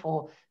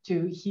wonderful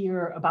to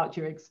hear about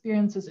your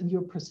experiences and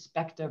your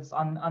perspectives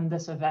on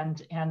this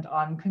event and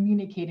on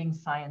communicating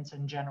science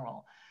in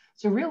general.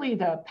 So really,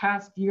 the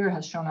past year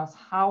has shown us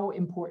how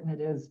important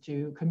it is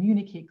to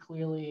communicate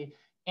clearly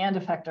and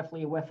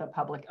effectively with the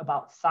public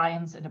about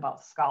science and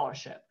about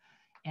scholarship.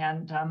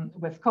 And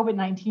with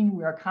COVID-19,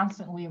 we are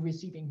constantly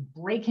receiving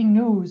breaking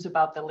news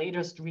about the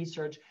latest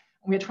research.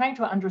 We're trying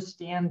to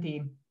understand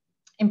the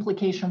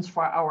implications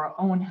for our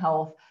own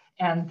health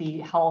and the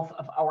health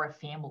of our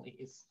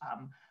families.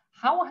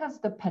 How has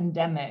the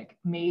pandemic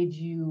made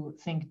you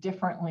think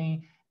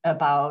differently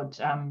about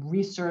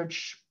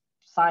research,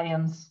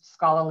 science,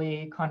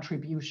 scholarly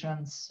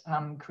contributions,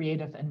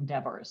 creative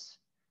endeavors?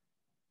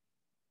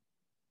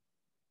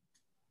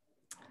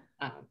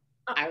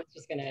 I was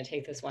just going to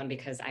take this one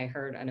because I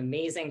heard an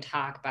amazing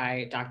talk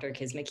by Dr.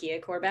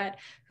 Kizzmekia Corbett,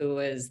 who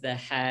was the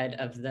head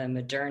of the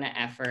Moderna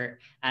effort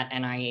at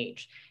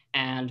NIH.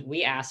 And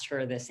we asked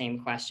her the same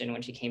question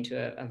when she came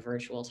to a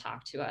virtual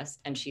talk to us.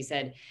 And she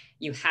said,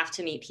 you have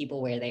to meet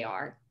people where they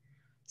are.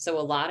 So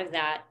a lot of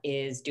that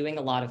is doing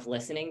a lot of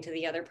listening to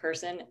the other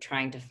person,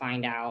 trying to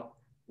find out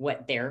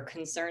what their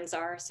concerns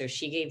are. So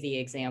she gave the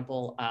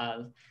example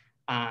of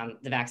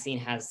the vaccine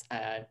has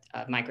a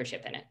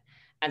microchip in it.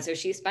 And so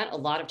she spent a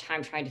lot of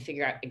time trying to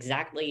figure out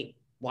exactly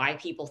why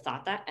people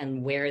thought that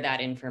and where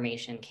that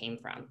information came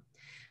from.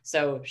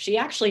 So she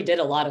actually did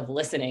a lot of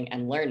listening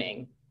and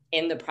learning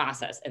in the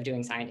process of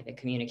doing scientific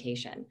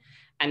communication.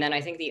 And then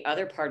I think the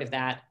other part of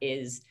that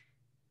is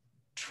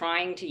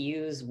trying to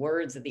use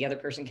words that the other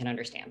person can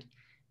understand.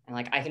 And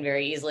like, I can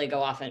very easily go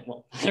off and,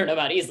 well, I don't know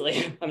about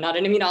easily, I'm not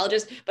an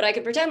immunologist, but I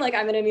could pretend like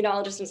I'm an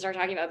immunologist and start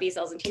talking about B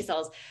cells and T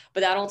cells,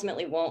 but that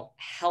ultimately won't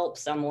help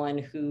someone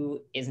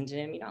who isn't an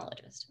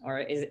immunologist or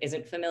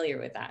isn't familiar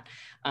with that.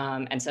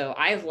 And so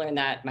I've learned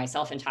that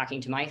myself in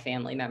talking to my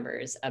family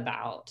members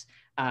about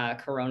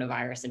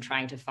coronavirus and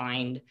trying to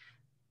find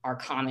our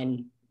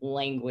common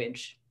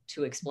language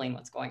to explain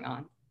what's going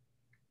on.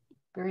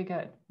 Very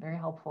good, very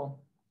helpful.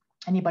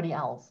 Anybody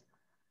else?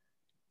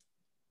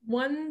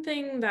 One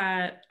thing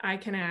that I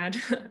can add,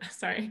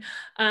 sorry,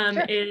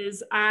 Sure.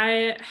 is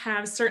I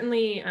have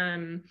certainly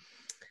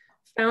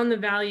found the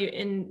value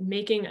in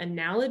making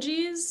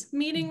analogies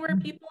meeting where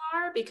people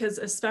are, because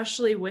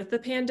especially with the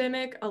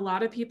pandemic, a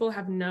lot of people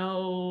have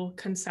no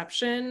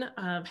conception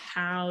of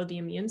how the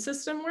immune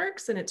system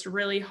works. And it's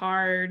really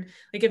hard.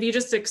 Like if you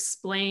just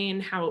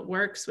explain how it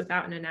works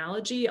without an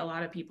analogy, a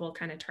lot of people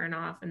kind of turn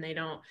off and they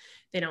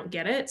don't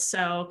get it.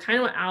 So kind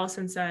of what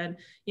Allison said,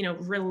 you know,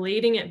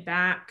 relating it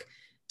back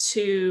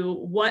to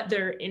what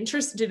their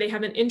interest, do they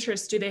have an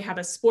interest? Do they have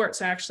a sport?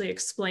 So I actually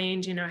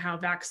explained, you know, how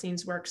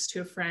vaccines works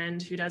to a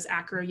friend who does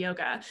acro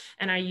yoga.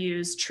 And I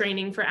use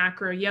training for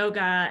acro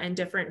yoga and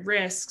different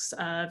risks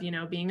of, you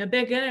know, being a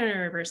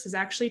beginner versus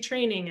actually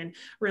training, and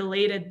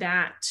related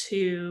that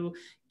to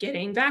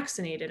getting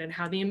vaccinated and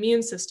how the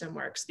immune system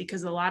works,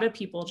 because a lot of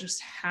people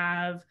just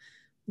have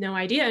no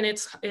idea. And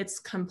it's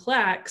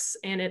complex.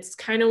 And it's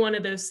kind of one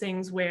of those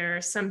things where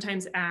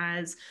sometimes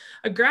as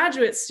a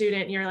graduate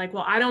student, you're like,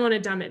 well, I don't want to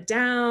dumb it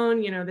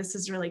down. You know, this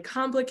is really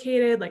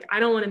complicated. Like,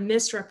 I don't want to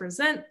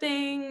misrepresent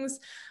things.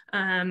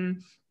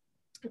 And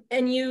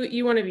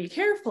you want to be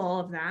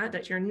careful of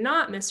that you're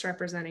not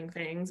misrepresenting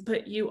things,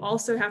 but you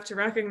also have to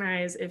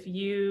recognize if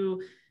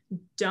you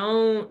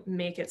don't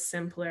make it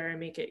simpler and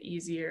make it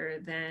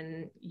easier,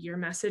 then your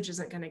message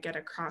isn't going to get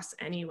across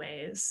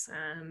anyways.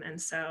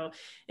 And so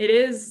it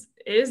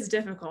is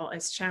difficult,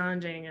 it's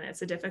challenging, and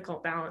it's a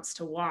difficult balance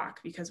to walk,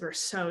 because we're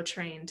so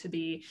trained to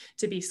be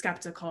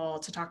skeptical,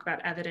 to talk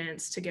about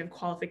evidence, to give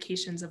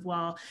qualifications of,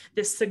 well,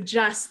 this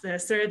suggests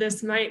this, or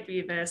this might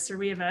be this, or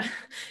we have a,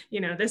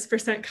 you know, this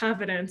 %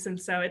 confidence. And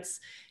so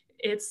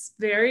it's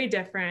very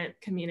different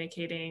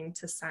communicating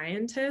to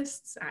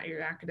scientists at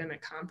your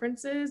academic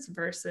conferences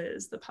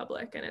versus the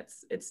public. And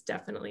it's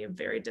definitely a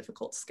very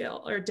difficult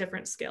skill, or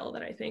different skill,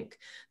 that I think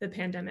the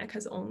pandemic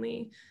has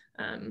only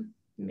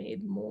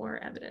made more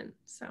evident.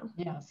 So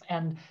yes,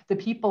 and the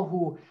people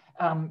who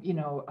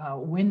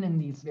win in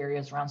these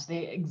various rounds,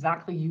 they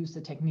exactly use the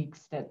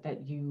techniques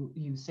that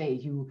you say.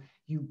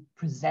 You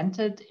present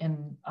it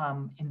in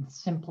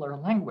simpler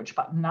language,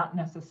 but not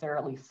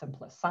necessarily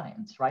simplest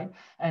science, right?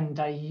 And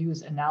I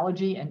use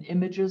analogy and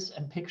images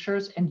and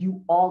pictures, and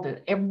you all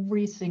did.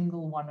 Every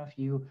single one of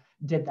you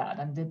did that,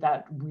 and did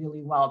that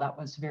really well. That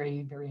was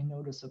very, very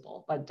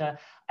noticeable. But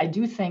I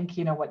do think,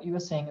 you know, what you were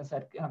saying is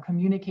that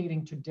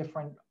communicating to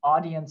different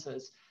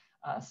audiences,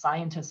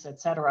 scientists,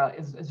 et cetera,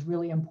 is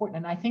really important.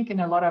 And I think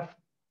in a lot of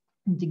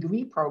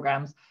degree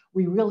programs,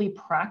 we really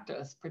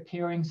practice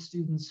preparing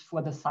students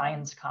for the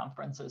science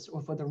conferences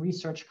or for the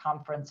research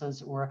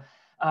conferences, or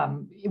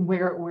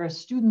where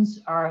students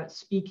are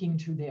speaking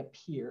to their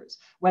peers,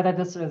 whether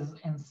this is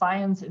in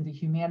science, in the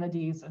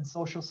humanities, and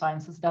social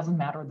sciences, doesn't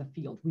matter the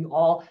field. We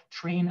all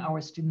train our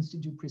students to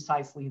do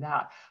precisely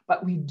that,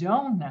 but we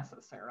don't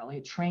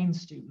necessarily train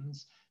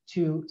students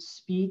to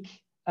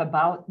speak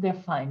about their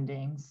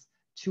findings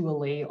to a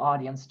lay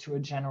audience, to a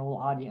general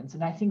audience.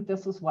 And I think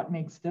this is what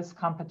makes this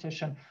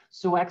competition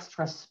so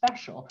extra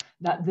special,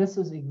 that this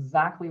is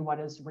exactly what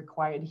is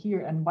required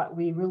here, and what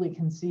we really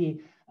can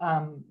see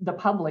the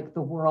public,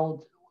 the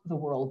world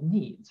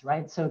needs,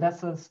 right? So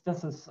this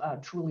is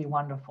truly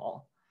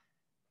wonderful.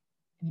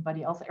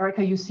 Anybody else?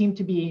 Erica, you seem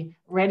to be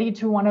ready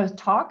to want to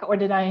talk, or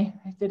did I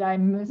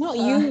miss? No,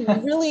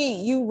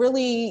 you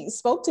really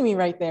spoke to me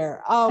right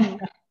there.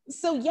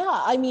 So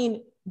yeah, I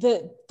mean,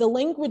 the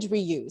language we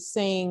use,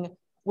 saying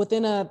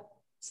within a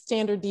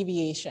standard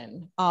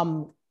deviation,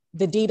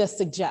 the data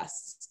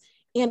suggests,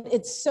 and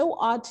it's so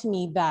odd to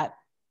me that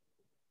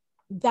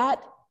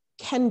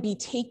can be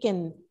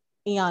taken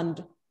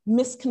and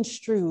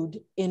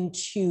misconstrued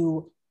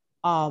into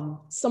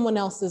someone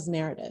else's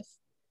narrative.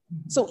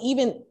 Mm-hmm. So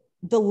even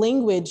the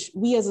language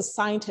we as a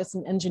scientists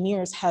and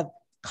engineers have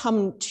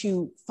come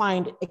to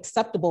find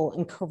acceptable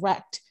and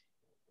correct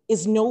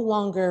is no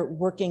longer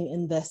working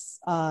in this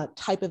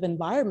type of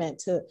environment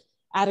to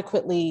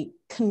adequately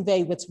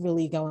convey what's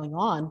really going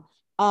on.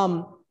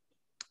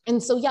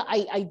 And so, yeah,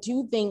 I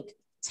do think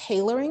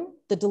tailoring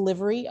the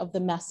delivery of the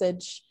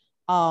message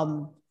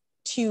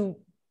to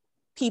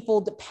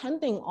people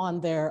depending on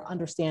their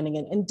understanding,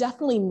 and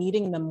definitely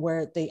meeting them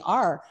where they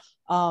are,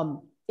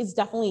 is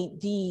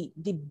definitely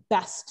the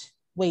best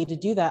way to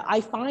do that. I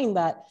find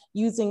that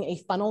using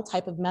a funnel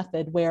type of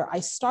method where I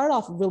start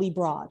off really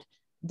broad,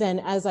 then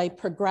as I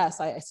progress,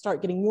 I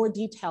start getting more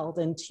detailed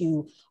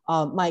into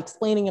my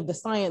explaining of the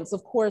science,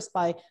 of course,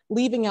 by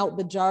leaving out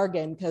the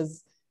jargon,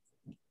 because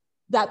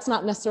that's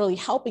not necessarily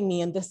helping me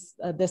in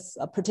this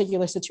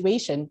particular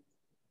situation.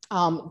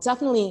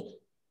 Definitely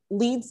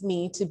leads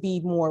me to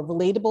be more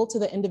relatable to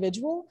the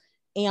individual,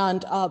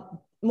 and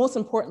most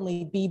importantly,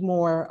 be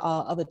more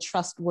of a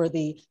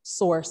trustworthy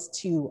source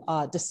to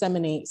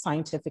disseminate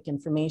scientific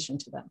information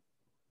to them.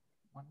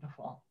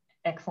 Wonderful.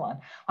 Excellent.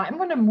 I'm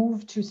going to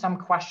move to some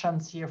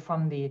questions here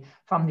from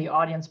the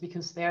audience,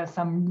 because there are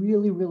some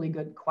really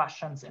good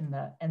questions in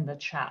the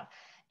chat.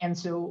 And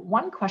so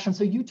one question,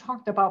 so you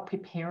talked about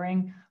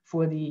preparing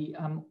for the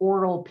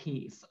oral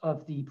piece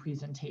of the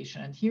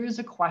presentation. And here's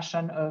a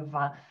question of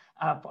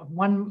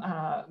one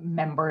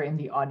member in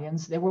the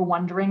audience. They were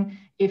wondering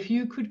if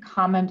you could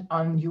comment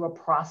on your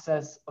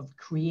process of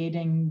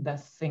creating the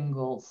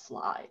single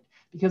slide,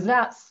 because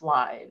that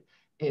slide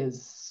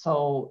is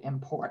so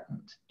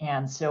important.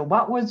 And so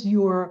what was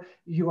your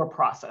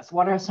process?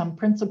 What are some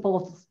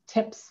principles,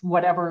 tips,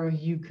 whatever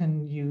you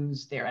can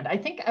use there? And I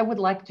think I would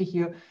like to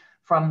hear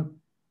from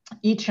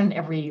each and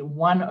every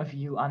one of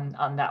you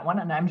on that one.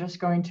 And I'm just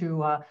going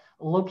to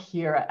look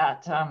here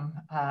at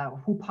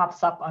who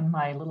pops up on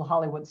my little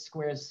Hollywood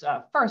squares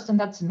first, and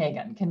that's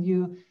Megan. Can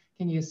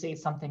you say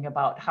something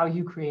about how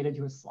you created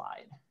your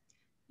slide?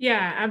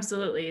 Yeah,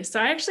 absolutely. So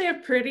I actually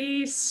have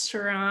pretty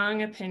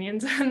strong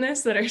opinions on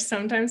this that are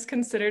sometimes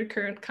considered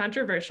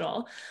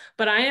controversial,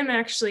 but I am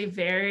actually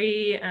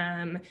very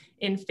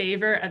in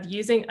favor of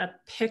using a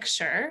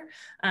picture,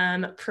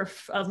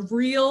 a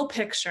real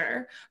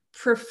picture,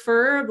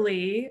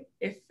 preferably,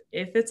 if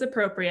it's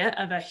appropriate,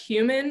 of a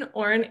human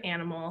or an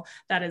animal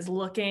that is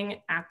looking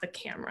at the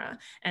camera.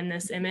 And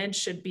this image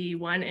should be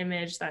one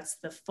image that's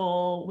the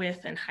full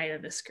width and height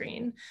of the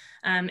screen.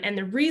 And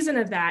the reason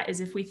of that is,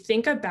 if we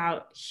think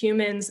about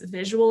humans'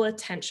 visual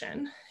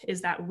attention,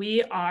 is that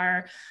we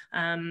are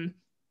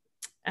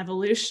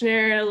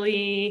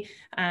evolutionarily,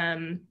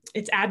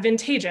 it's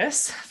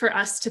advantageous for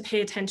us to pay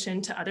attention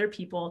to other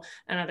people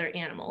and other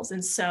animals.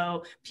 And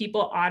so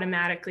people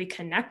automatically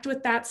connect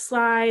with that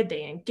slide,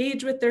 they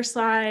engage with their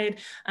slide.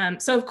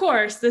 So of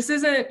course, this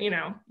isn't,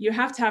 you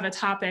have to have a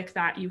topic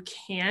that you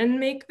can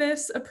make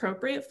this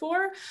appropriate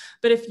for,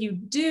 but if you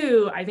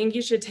do, I think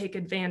you should take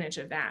advantage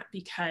of that,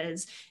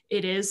 because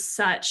it is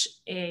such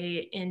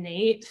an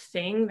innate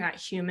thing that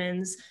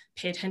humans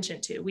pay attention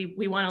to.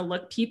 We want to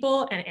look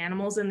people and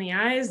animals in the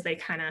eyes. They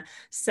kind of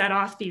set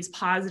off these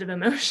positive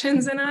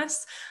emotions in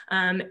us.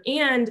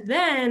 And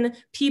then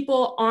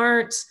people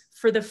aren't,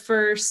 for the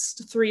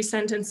first 3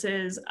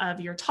 sentences of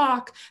your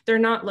talk, they're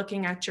not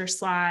looking at your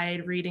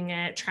slide, reading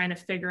it, trying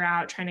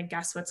to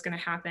guess what's going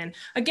to happen.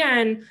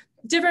 Again,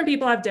 different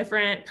people have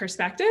different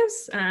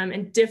perspectives,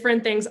 and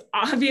different things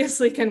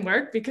obviously can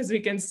work, because we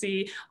can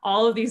see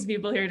all of these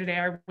people here today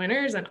are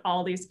winners, and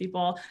all these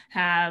people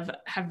have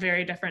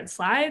very different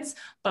slides.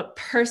 But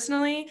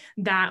personally,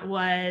 that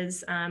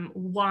was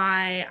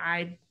why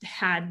I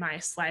had my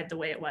slide the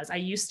way it was. I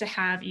used to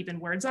have even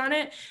words on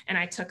it, and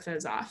I took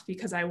those off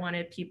because I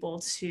wanted people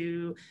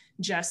to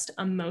just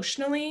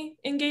emotionally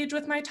engage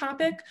with my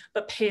topic,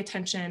 but pay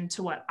attention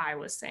to what I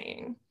was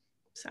saying.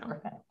 So.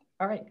 Perfect.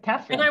 All right,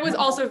 Catherine. And I was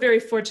also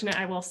very fortunate,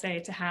 I will say,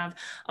 to have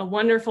a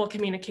wonderful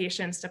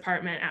communications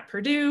department at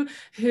Purdue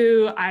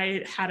who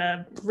I had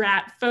a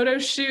rat photo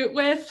shoot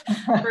with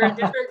for a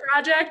different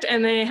project,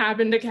 and they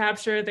happened to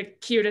capture the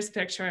cutest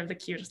picture of the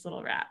cutest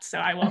little rat. So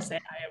I will say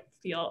I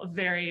feel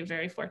very,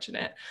 very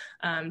fortunate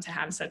to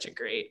have such a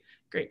great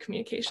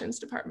communications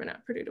department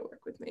at Purdue to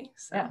work with me.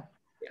 So, yeah.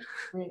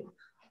 Great.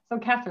 So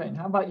Catherine,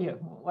 how about you?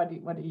 What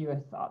are your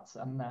thoughts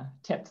on the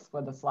tips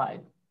for the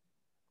slide?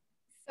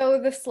 So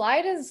the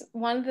slide is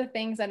one of the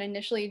things that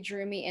initially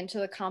drew me into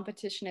the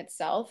competition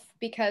itself,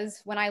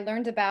 because when I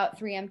learned about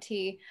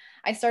 3MT,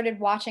 I started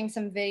watching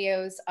some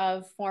videos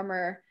of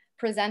former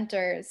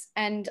presenters,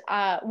 and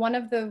one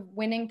of the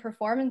winning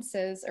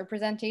performances or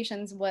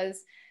presentations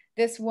was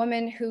this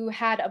woman who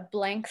had a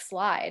blank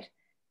slide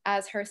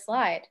as her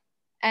slide.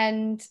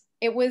 And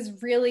it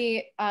was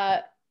really,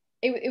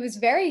 it was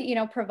very,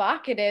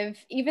 provocative,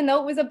 even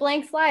though it was a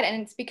blank slide.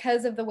 And it's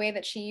because of the way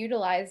that she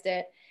utilized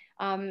it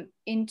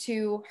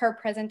into her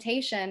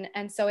presentation.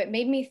 And so it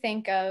made me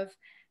think of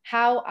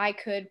how I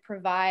could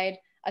provide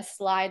a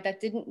slide that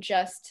didn't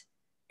just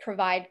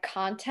provide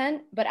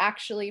content, but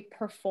actually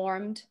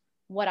performed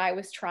what I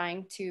was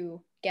trying to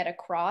get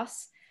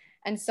across.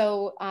 And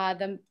so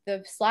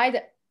the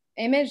slide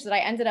image that I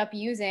ended up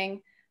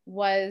using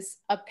was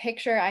a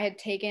picture I had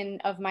taken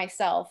of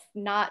myself,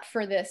 not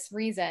for this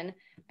reason,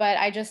 but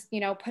I just,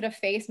 put a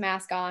face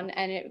mask on,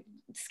 and it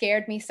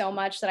scared me so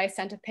much that I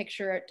sent a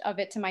picture of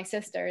it to my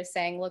sisters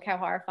saying, look how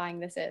horrifying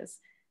this is.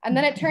 And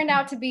then it turned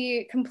out to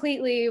be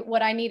completely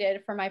what I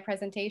needed for my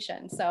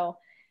presentation. So,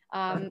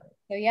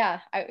 yeah,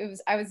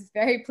 I was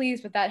very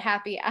pleased with that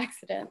happy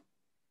accident.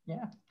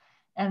 Yeah.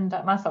 And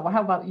Masa, well,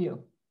 how about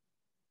you?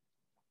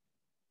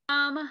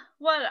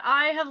 What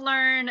I have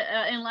learned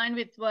in line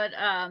with what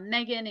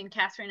Megan and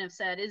Catherine have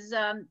said is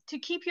to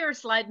keep your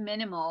slide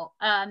minimal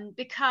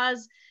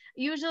because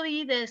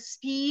usually the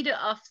speed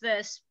of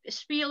the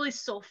spiel is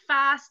so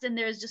fast and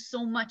there's just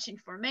so much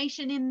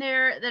information in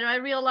there that I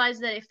realize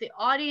that if the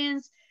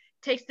audience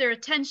takes their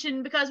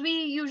attention, because we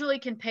usually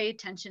can pay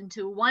attention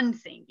to one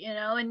thing, you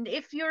know, and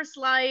if your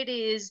slide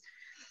is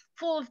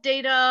full of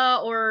data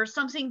or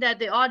something that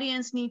the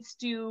audience needs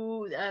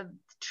to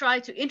try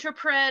to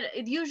interpret,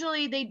 it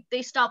usually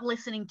they stop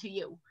listening to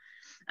you.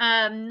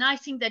 I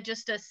think that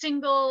just a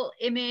single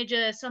image,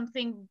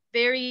 something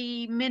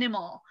very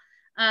minimal,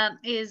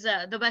 is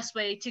the best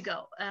way to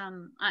go.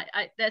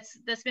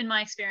 That's been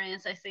my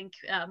experience. I think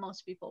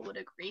most people would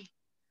agree.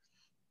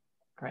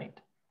 Great.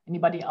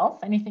 Anybody else?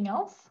 Anything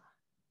else?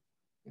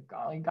 You've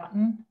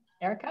gotten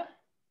Erica?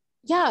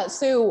 Yeah,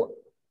 so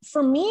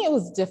for me, it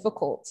was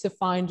difficult to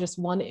find just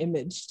one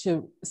image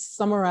to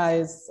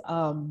summarize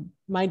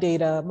my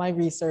data, my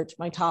research,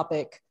 my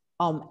topic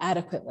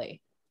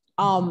adequately.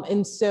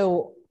 And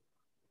so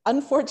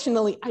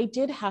unfortunately, I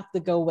did have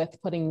to go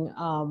with putting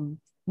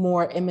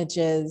more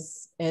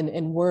images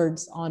and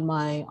words on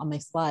my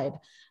slide.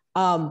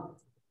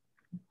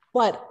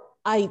 But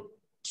I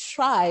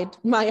tried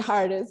my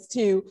hardest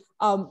to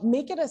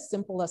make it as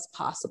simple as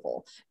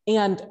possible.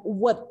 And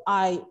what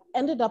I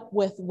ended up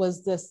with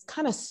was this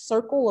kind of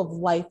circle of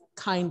life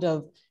kind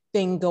of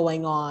thing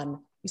going on.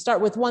 You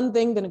start with one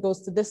thing, then it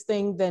goes to this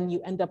thing, then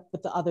you end up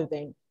with the other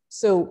thing.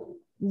 So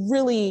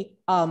really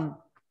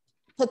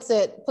puts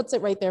it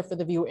right there for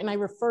the viewer. And I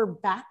refer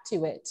back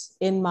to it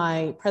in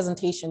my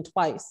presentation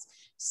twice.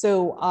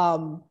 So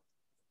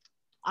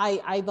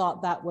I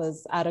thought that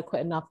was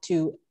adequate enough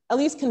to at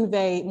least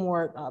convey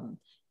more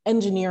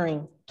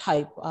engineering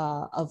type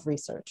of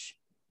research.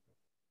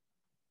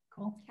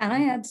 Cool. Can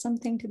I add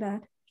something to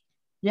that?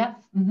 Yes.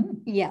 Mm-hmm.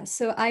 Yeah,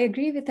 so I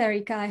agree with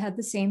Erica. I had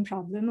the same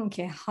problem.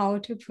 Okay, how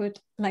to put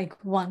like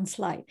one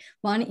slide,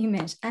 one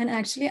image. And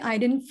actually, I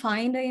didn't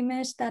find an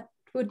image that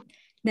would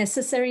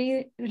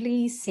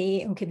necessarily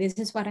say, okay, this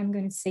is what I'm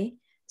going to say.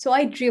 So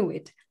I drew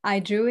it. I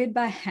drew it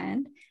by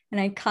hand and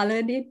I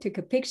colored it, took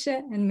a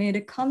picture and made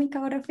a comic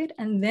out of it.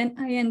 And then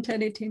I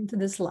entered it into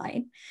the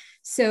slide.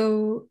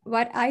 So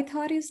what I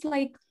thought is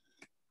like,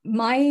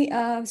 my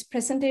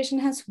presentation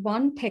has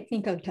one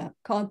technical term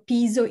called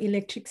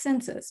piezoelectric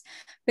sensors.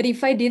 But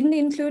if I didn't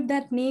include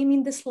that name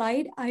in the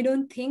slide, I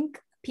don't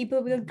think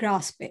people will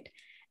grasp it.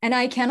 And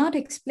I cannot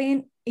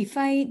explain, if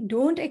I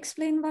don't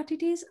explain what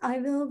it is, I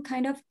will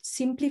kind of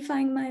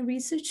simplifying my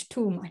research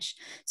too much.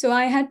 So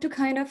I had to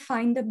kind of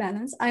find the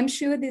balance. I'm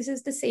sure this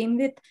is the same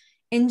with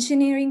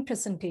engineering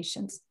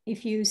presentations.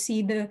 If you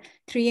see the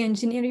 3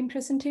 engineering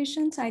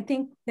presentations, I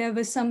think there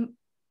were some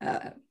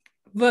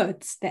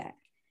words there.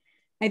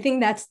 I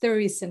think that's the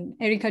reason.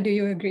 Erica, do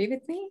you agree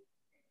with me?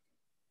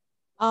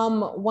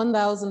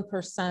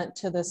 1000%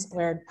 to the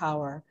squared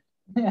power.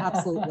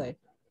 Absolutely.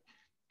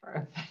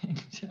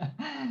 Perfect.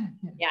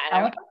 Yeah,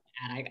 and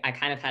I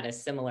kind of had a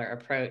similar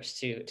approach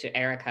to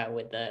Erica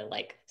with the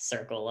like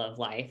circle of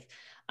life.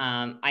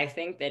 I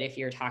think that if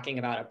you're talking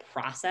about a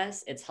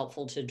process, it's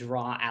helpful to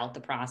draw out the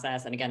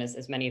process. And again,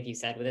 as many of you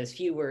said, with as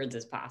few words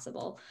as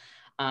possible.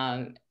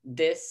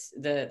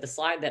 The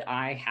slide that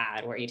I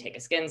had where you take a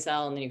skin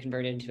cell and then you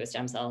convert it into a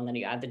stem cell and then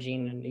you add the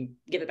gene and you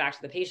give it back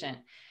to the patient.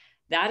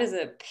 That is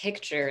a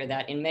picture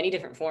that in many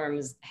different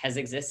forms has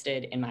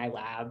existed in my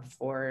lab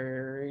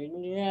for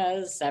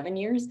 7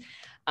 years.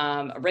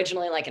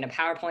 Originally like in a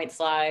PowerPoint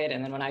slide.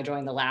 And then when I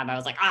joined the lab, I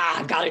was like,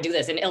 I've got to do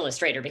this in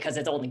Illustrator because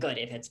it's only good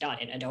if it's done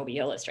in Adobe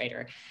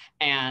Illustrator.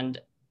 And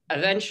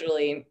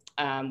eventually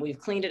we've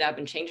cleaned it up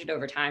and changed it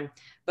over time.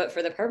 But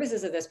for the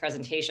purposes of this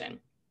presentation,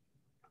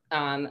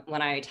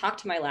 when I talked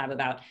to my lab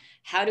about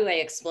how do I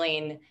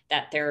explain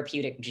that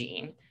therapeutic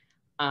gene,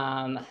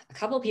 a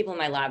couple of people in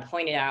my lab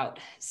pointed out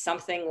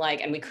something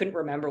like, and we couldn't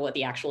remember what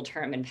the actual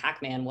term in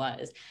Pac-Man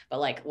was, but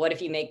like, what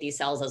if you make these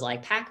cells as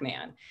like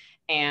Pac-Man?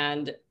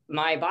 And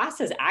my boss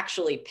has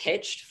actually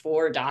pitched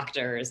for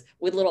doctors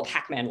with little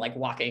Pac-Man like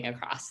walking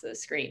across the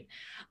screen.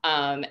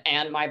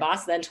 And my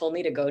boss then told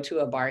me to go to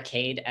a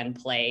barcade and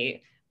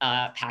play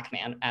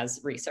Pac-Man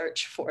as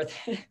research for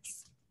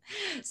this.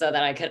 So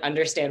that I could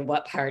understand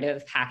what part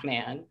of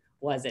Pac-Man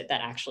was it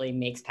that actually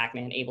makes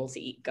Pac-Man able to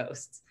eat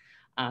ghosts.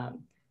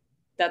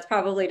 That's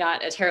probably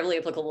not terribly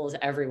applicable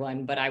to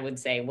everyone, but I would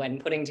say when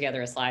putting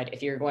together a slide,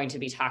 if you're going to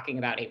be talking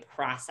about a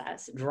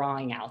process,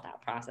 drawing out that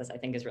process, I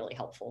think is really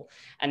helpful.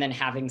 And then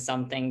having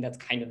something that's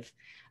kind of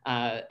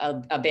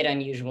a bit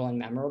unusual and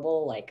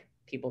memorable, like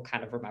people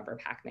kind of remember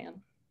Pac-Man.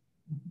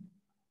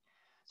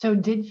 So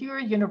did your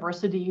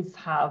universities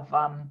have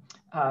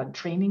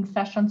training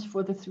sessions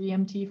for the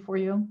 3MT for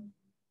you?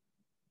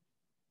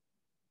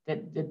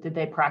 Did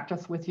they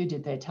practice with you?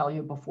 Did they tell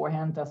you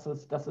beforehand, this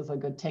is a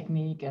good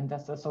technique and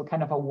this is so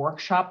kind of a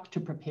workshop to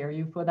prepare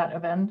you for that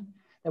event?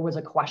 There was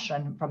a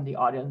question from the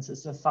audience.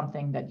 Is this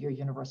something that your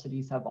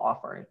universities have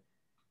offered?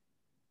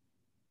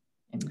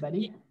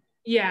 Anybody?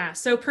 Yeah,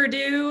 so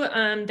Purdue,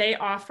 they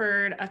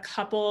offered a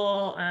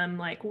couple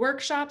like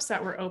workshops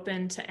that were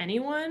open to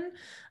anyone.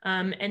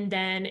 And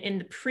then in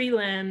the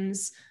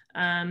prelims,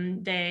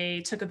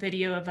 they took a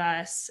video of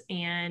us,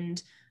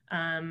 and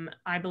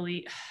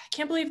I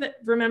can't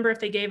remember if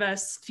they gave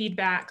us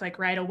feedback like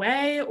right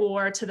away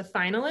or to the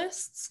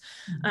finalists.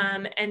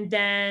 And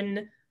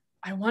then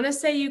I want to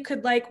say you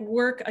could like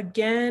work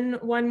again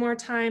one more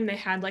time. They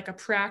had like a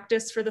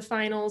practice for the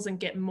finals and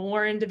get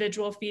more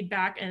individual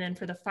feedback. And then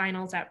for the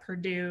finals at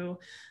Purdue,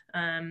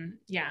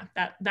 yeah,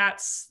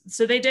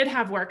 so they did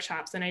have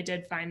workshops, and I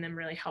did find them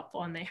really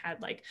helpful. And they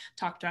had like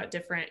talked about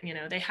different,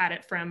 they had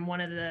it from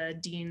one of the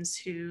deans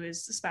who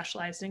is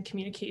specialized in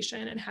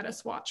communication and had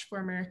us watch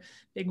former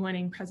big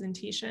winning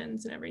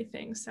presentations and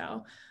everything.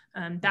 So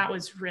that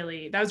was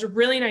a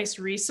really nice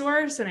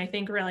resource, and I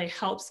think really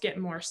helps get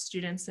more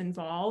students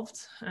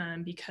involved,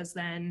 because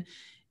then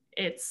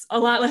it's a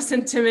lot less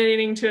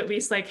intimidating to at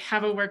least like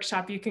have a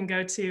workshop you can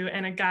go to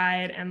and a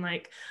guide and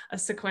like a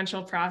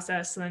sequential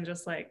process than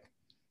just like,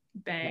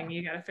 bang,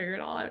 you got to figure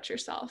it all out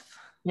yourself.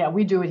 Yeah,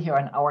 we do it here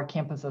on our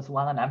campus as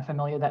well. And I'm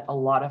familiar that a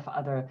lot of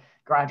other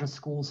graduate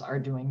schools are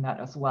doing that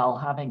as well,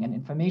 having an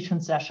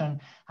information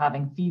session,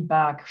 having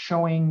feedback,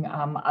 showing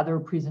other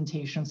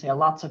presentations. There are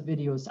lots of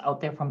videos out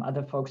there from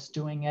other folks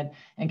doing it,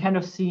 and kind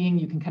of seeing,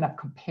 you can kind of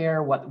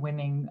compare what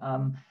winning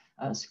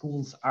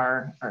schools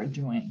are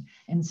doing.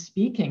 And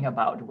speaking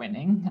about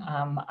winning,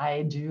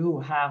 I do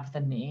have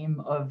the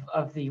name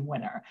of the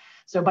winner.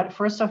 So, but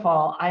first of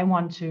all, I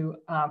want to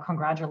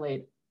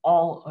congratulate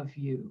all of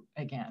you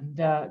again.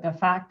 The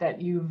fact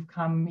that you've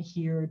come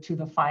here to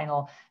the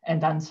final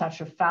and done such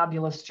a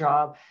fabulous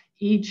job,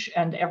 each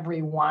and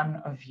every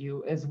one of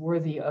you is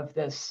worthy of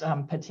this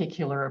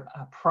particular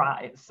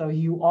prize. So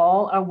you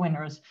all are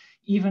winners,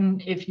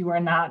 even if you are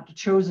not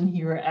chosen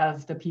here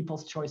as the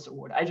People's Choice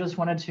Award. I just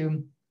wanted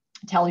to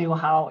tell you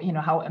how,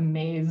 how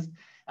amazed,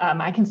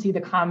 I can see the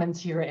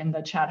comments here in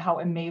the chat, how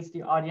amazed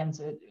the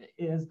audience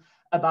is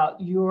about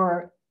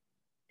your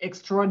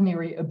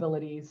extraordinary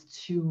abilities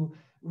to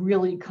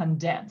really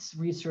condense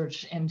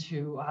research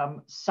into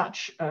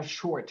such a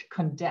short,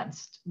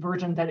 condensed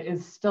version that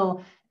is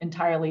still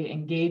entirely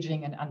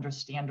engaging and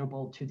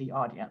understandable to the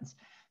audience.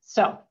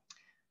 So,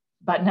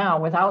 but now,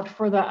 without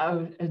further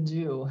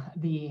ado,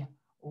 the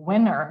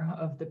winner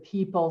of the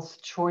People's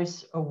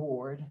Choice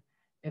Award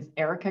is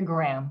Erica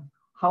Graham.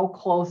 How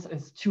close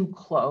is too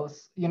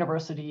close?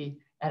 University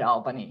at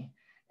Albany.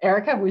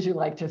 Erica, would you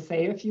like to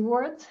say a few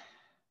words?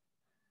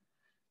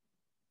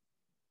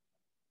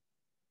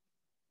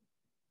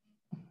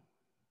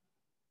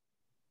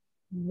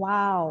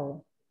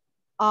 Wow.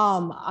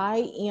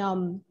 I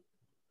am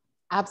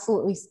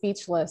absolutely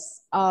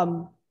speechless.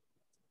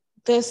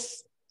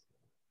 This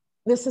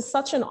is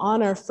such an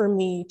honor for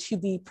me to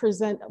be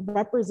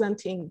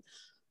representing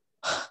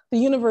the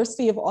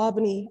University of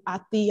Albany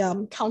at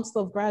the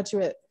Council of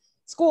Graduate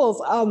Schools.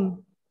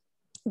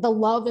 The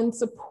love and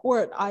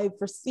support I've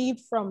received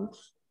from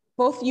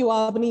both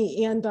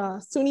UAlbany and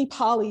SUNY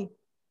Poly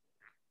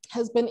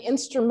has been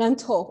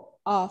instrumental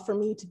for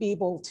me to be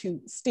able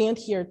to stand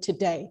here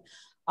today.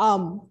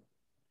 And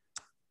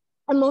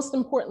most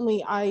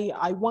importantly,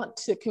 I want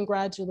to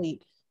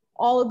congratulate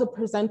all of the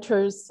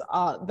presenters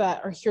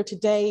that are here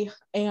today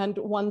and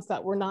ones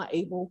that were not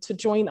able to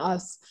join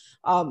us.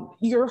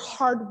 Your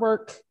hard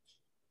work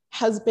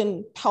has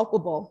been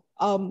palpable.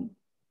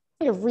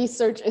 Your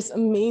research is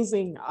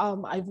amazing.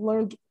 I've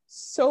learned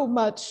so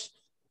much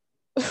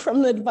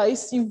from the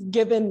advice you've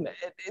given.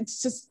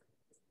 It's just,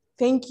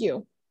 thank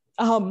you.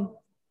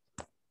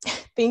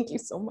 Thank you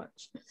so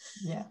much.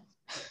 Yeah.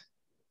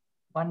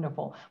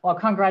 Wonderful. Well,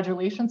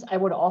 congratulations. I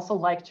would also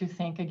like to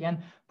thank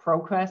again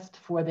ProQuest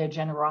for their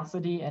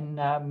generosity in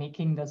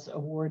making this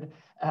award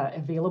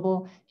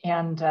available.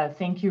 And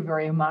thank you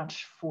very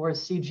much for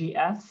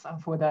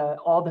CGS, for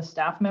all the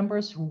staff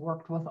members who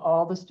worked with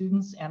all the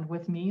students and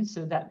with me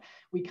so that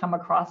we come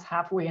across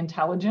halfway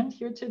intelligent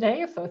here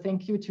today. So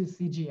thank you to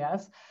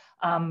CGS.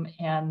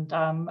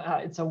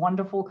 It's a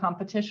wonderful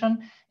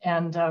competition.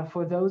 And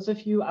for those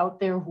of you out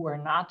there who are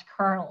not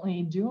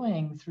currently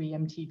doing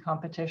 3MT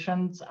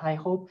competitions, I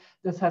hope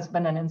this has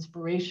been an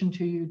inspiration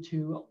to you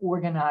to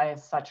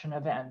organize such an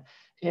event.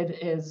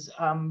 It is,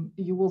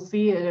 you will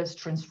see it is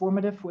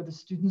transformative for the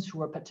students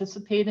who are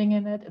participating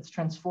in it. It's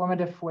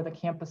transformative for the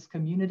campus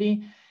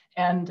community.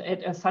 And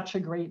it is such a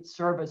great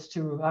service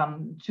to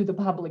the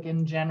public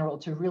in general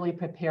to really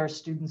prepare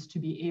students to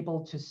be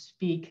able to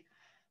speak,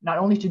 not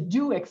only to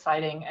do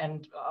exciting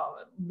and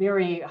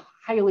very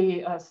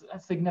highly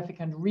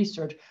significant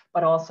research,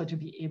 but also to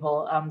be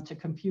able to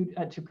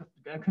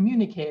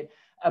communicate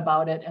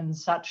about it in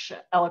such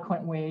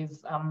eloquent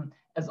ways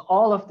as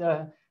all of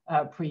the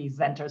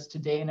presenters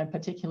today, and in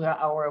particular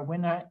our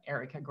winner,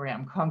 Erica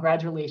Graham.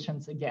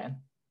 Congratulations again,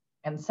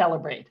 and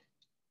celebrate.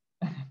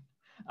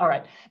 All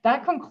right,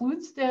 that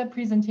concludes the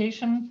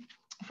presentation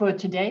for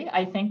today.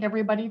 I thank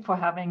everybody for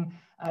having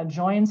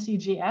joined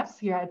CGS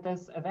here at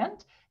this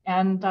event.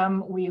 And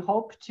we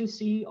hope to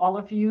see all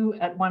of you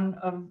at one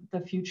of the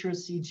future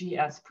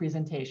CGS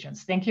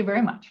presentations. Thank you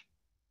very much.